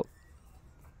a cult?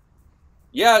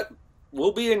 Yeah,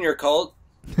 we'll be in your cult.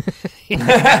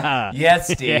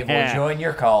 Yes, Steve, we'll join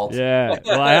your cult. Yeah.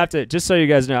 Well, I have to, just so you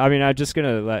guys know, I mean, I'm just going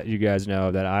to let you guys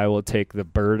know that I will take the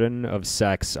burden of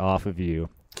sex off of you.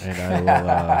 And I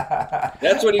will,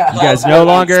 that's what he calls you guys no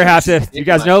longer have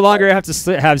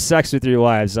to have sex with your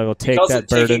wives. I will take that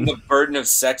burden. Taking the burden of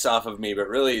sex off of me, but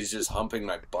really he's just humping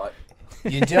my butt.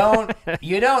 You don't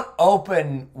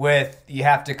open with you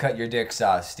have to cut your dicks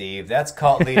off, Steve. That's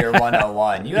cult leader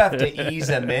 101. You have to ease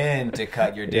them in to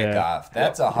cut your dick off.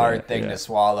 That's a hard thing to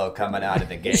swallow coming out of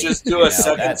the gate. Let's just do a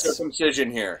second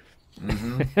circumcision here.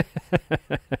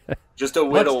 Just a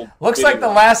whittle. Looks like the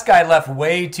last guy left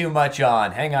way too much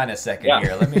on. Hang on a second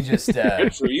here. Let me just.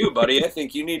 Good for you, buddy. I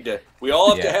think you need to. We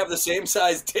all have to have the same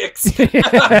size dicks.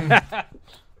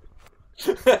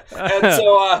 And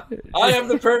so I have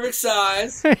the perfect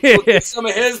size. We'll get some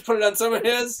of his, put it on some of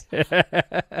his.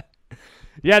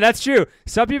 Yeah, that's true.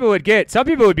 Some people would be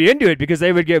into it because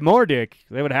they would get more dick.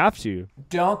 They would have to.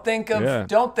 Don't think of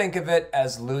it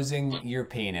as losing your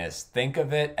penis. Think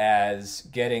of it as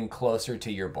getting closer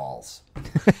to your balls.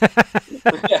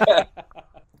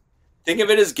 Think of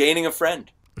it as gaining a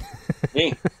friend.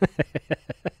 Me.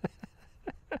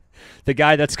 The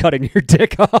guy that's cutting your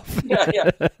dick off.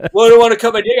 Yeah. Well, I don't want to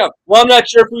cut my dick off. Well, I'm not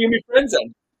sure if we can be friends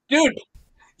then. Dude,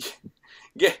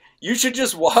 you should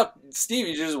just walk, Steve,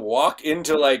 you should just walk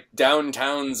into, like,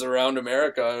 downtowns around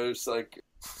America. It's like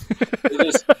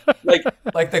the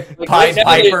Pied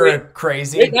Piper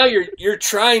crazy. Right now you're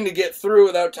trying to get through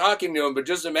without talking to him, but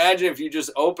just imagine if you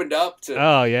just opened up to...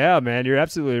 Oh, yeah, man, you're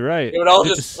absolutely right. It would all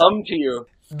just come to you.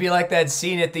 It'd be like that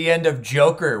scene at the end of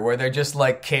Joker where they're just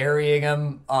like carrying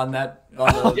him on the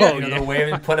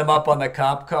wave and put him up on the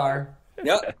cop car.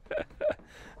 Yep.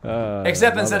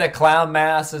 Except instead of clown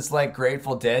masks, it's like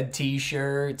Grateful Dead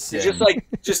T-shirts.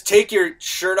 Just take your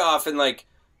shirt off and like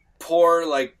pour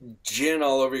like gin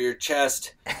all over your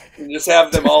chest and just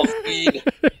have them all feed.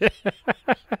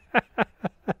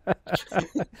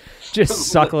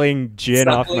 Just suckling gin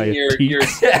off my teeth. Your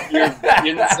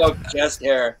gin-soaked chest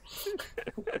hair.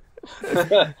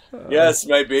 Yes,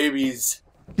 my babies.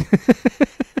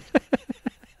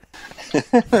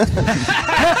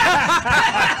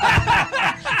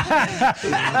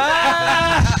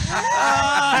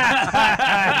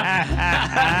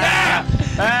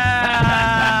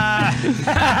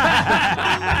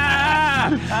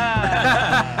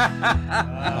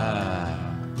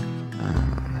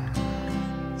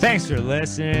 Thanks for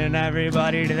listening,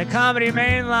 everybody, to the Comedy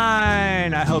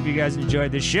Mainline. I hope you guys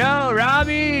enjoyed the show.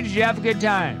 Robbie, did you have a good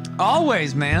time?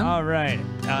 Always, man. All right.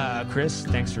 Chris,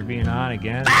 thanks for being on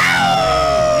again.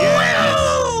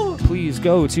 Yes. Please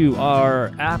go to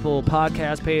our Apple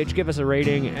Podcast page. Give us a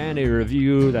rating and a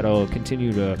review. That'll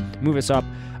continue to move us up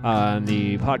on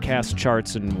the podcast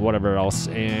charts and whatever else.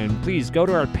 And please go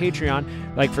to our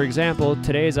Patreon. Like, for example,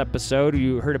 today's episode,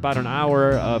 you heard about an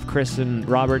hour of Chris and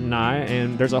Robert and I,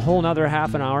 and there's a whole nother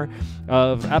half an hour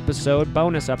of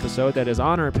bonus episode that is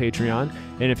on our Patreon.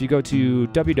 And if you go to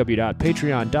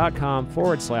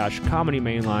www.patreon.com/Comedy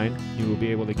Mainline, you will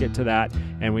be able to get to that.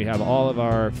 And we have all of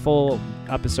our full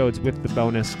episodes with the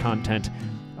bonus content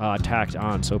tacked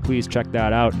on. So please check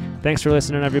that out. Thanks for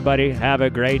listening, everybody. Have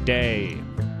a great day.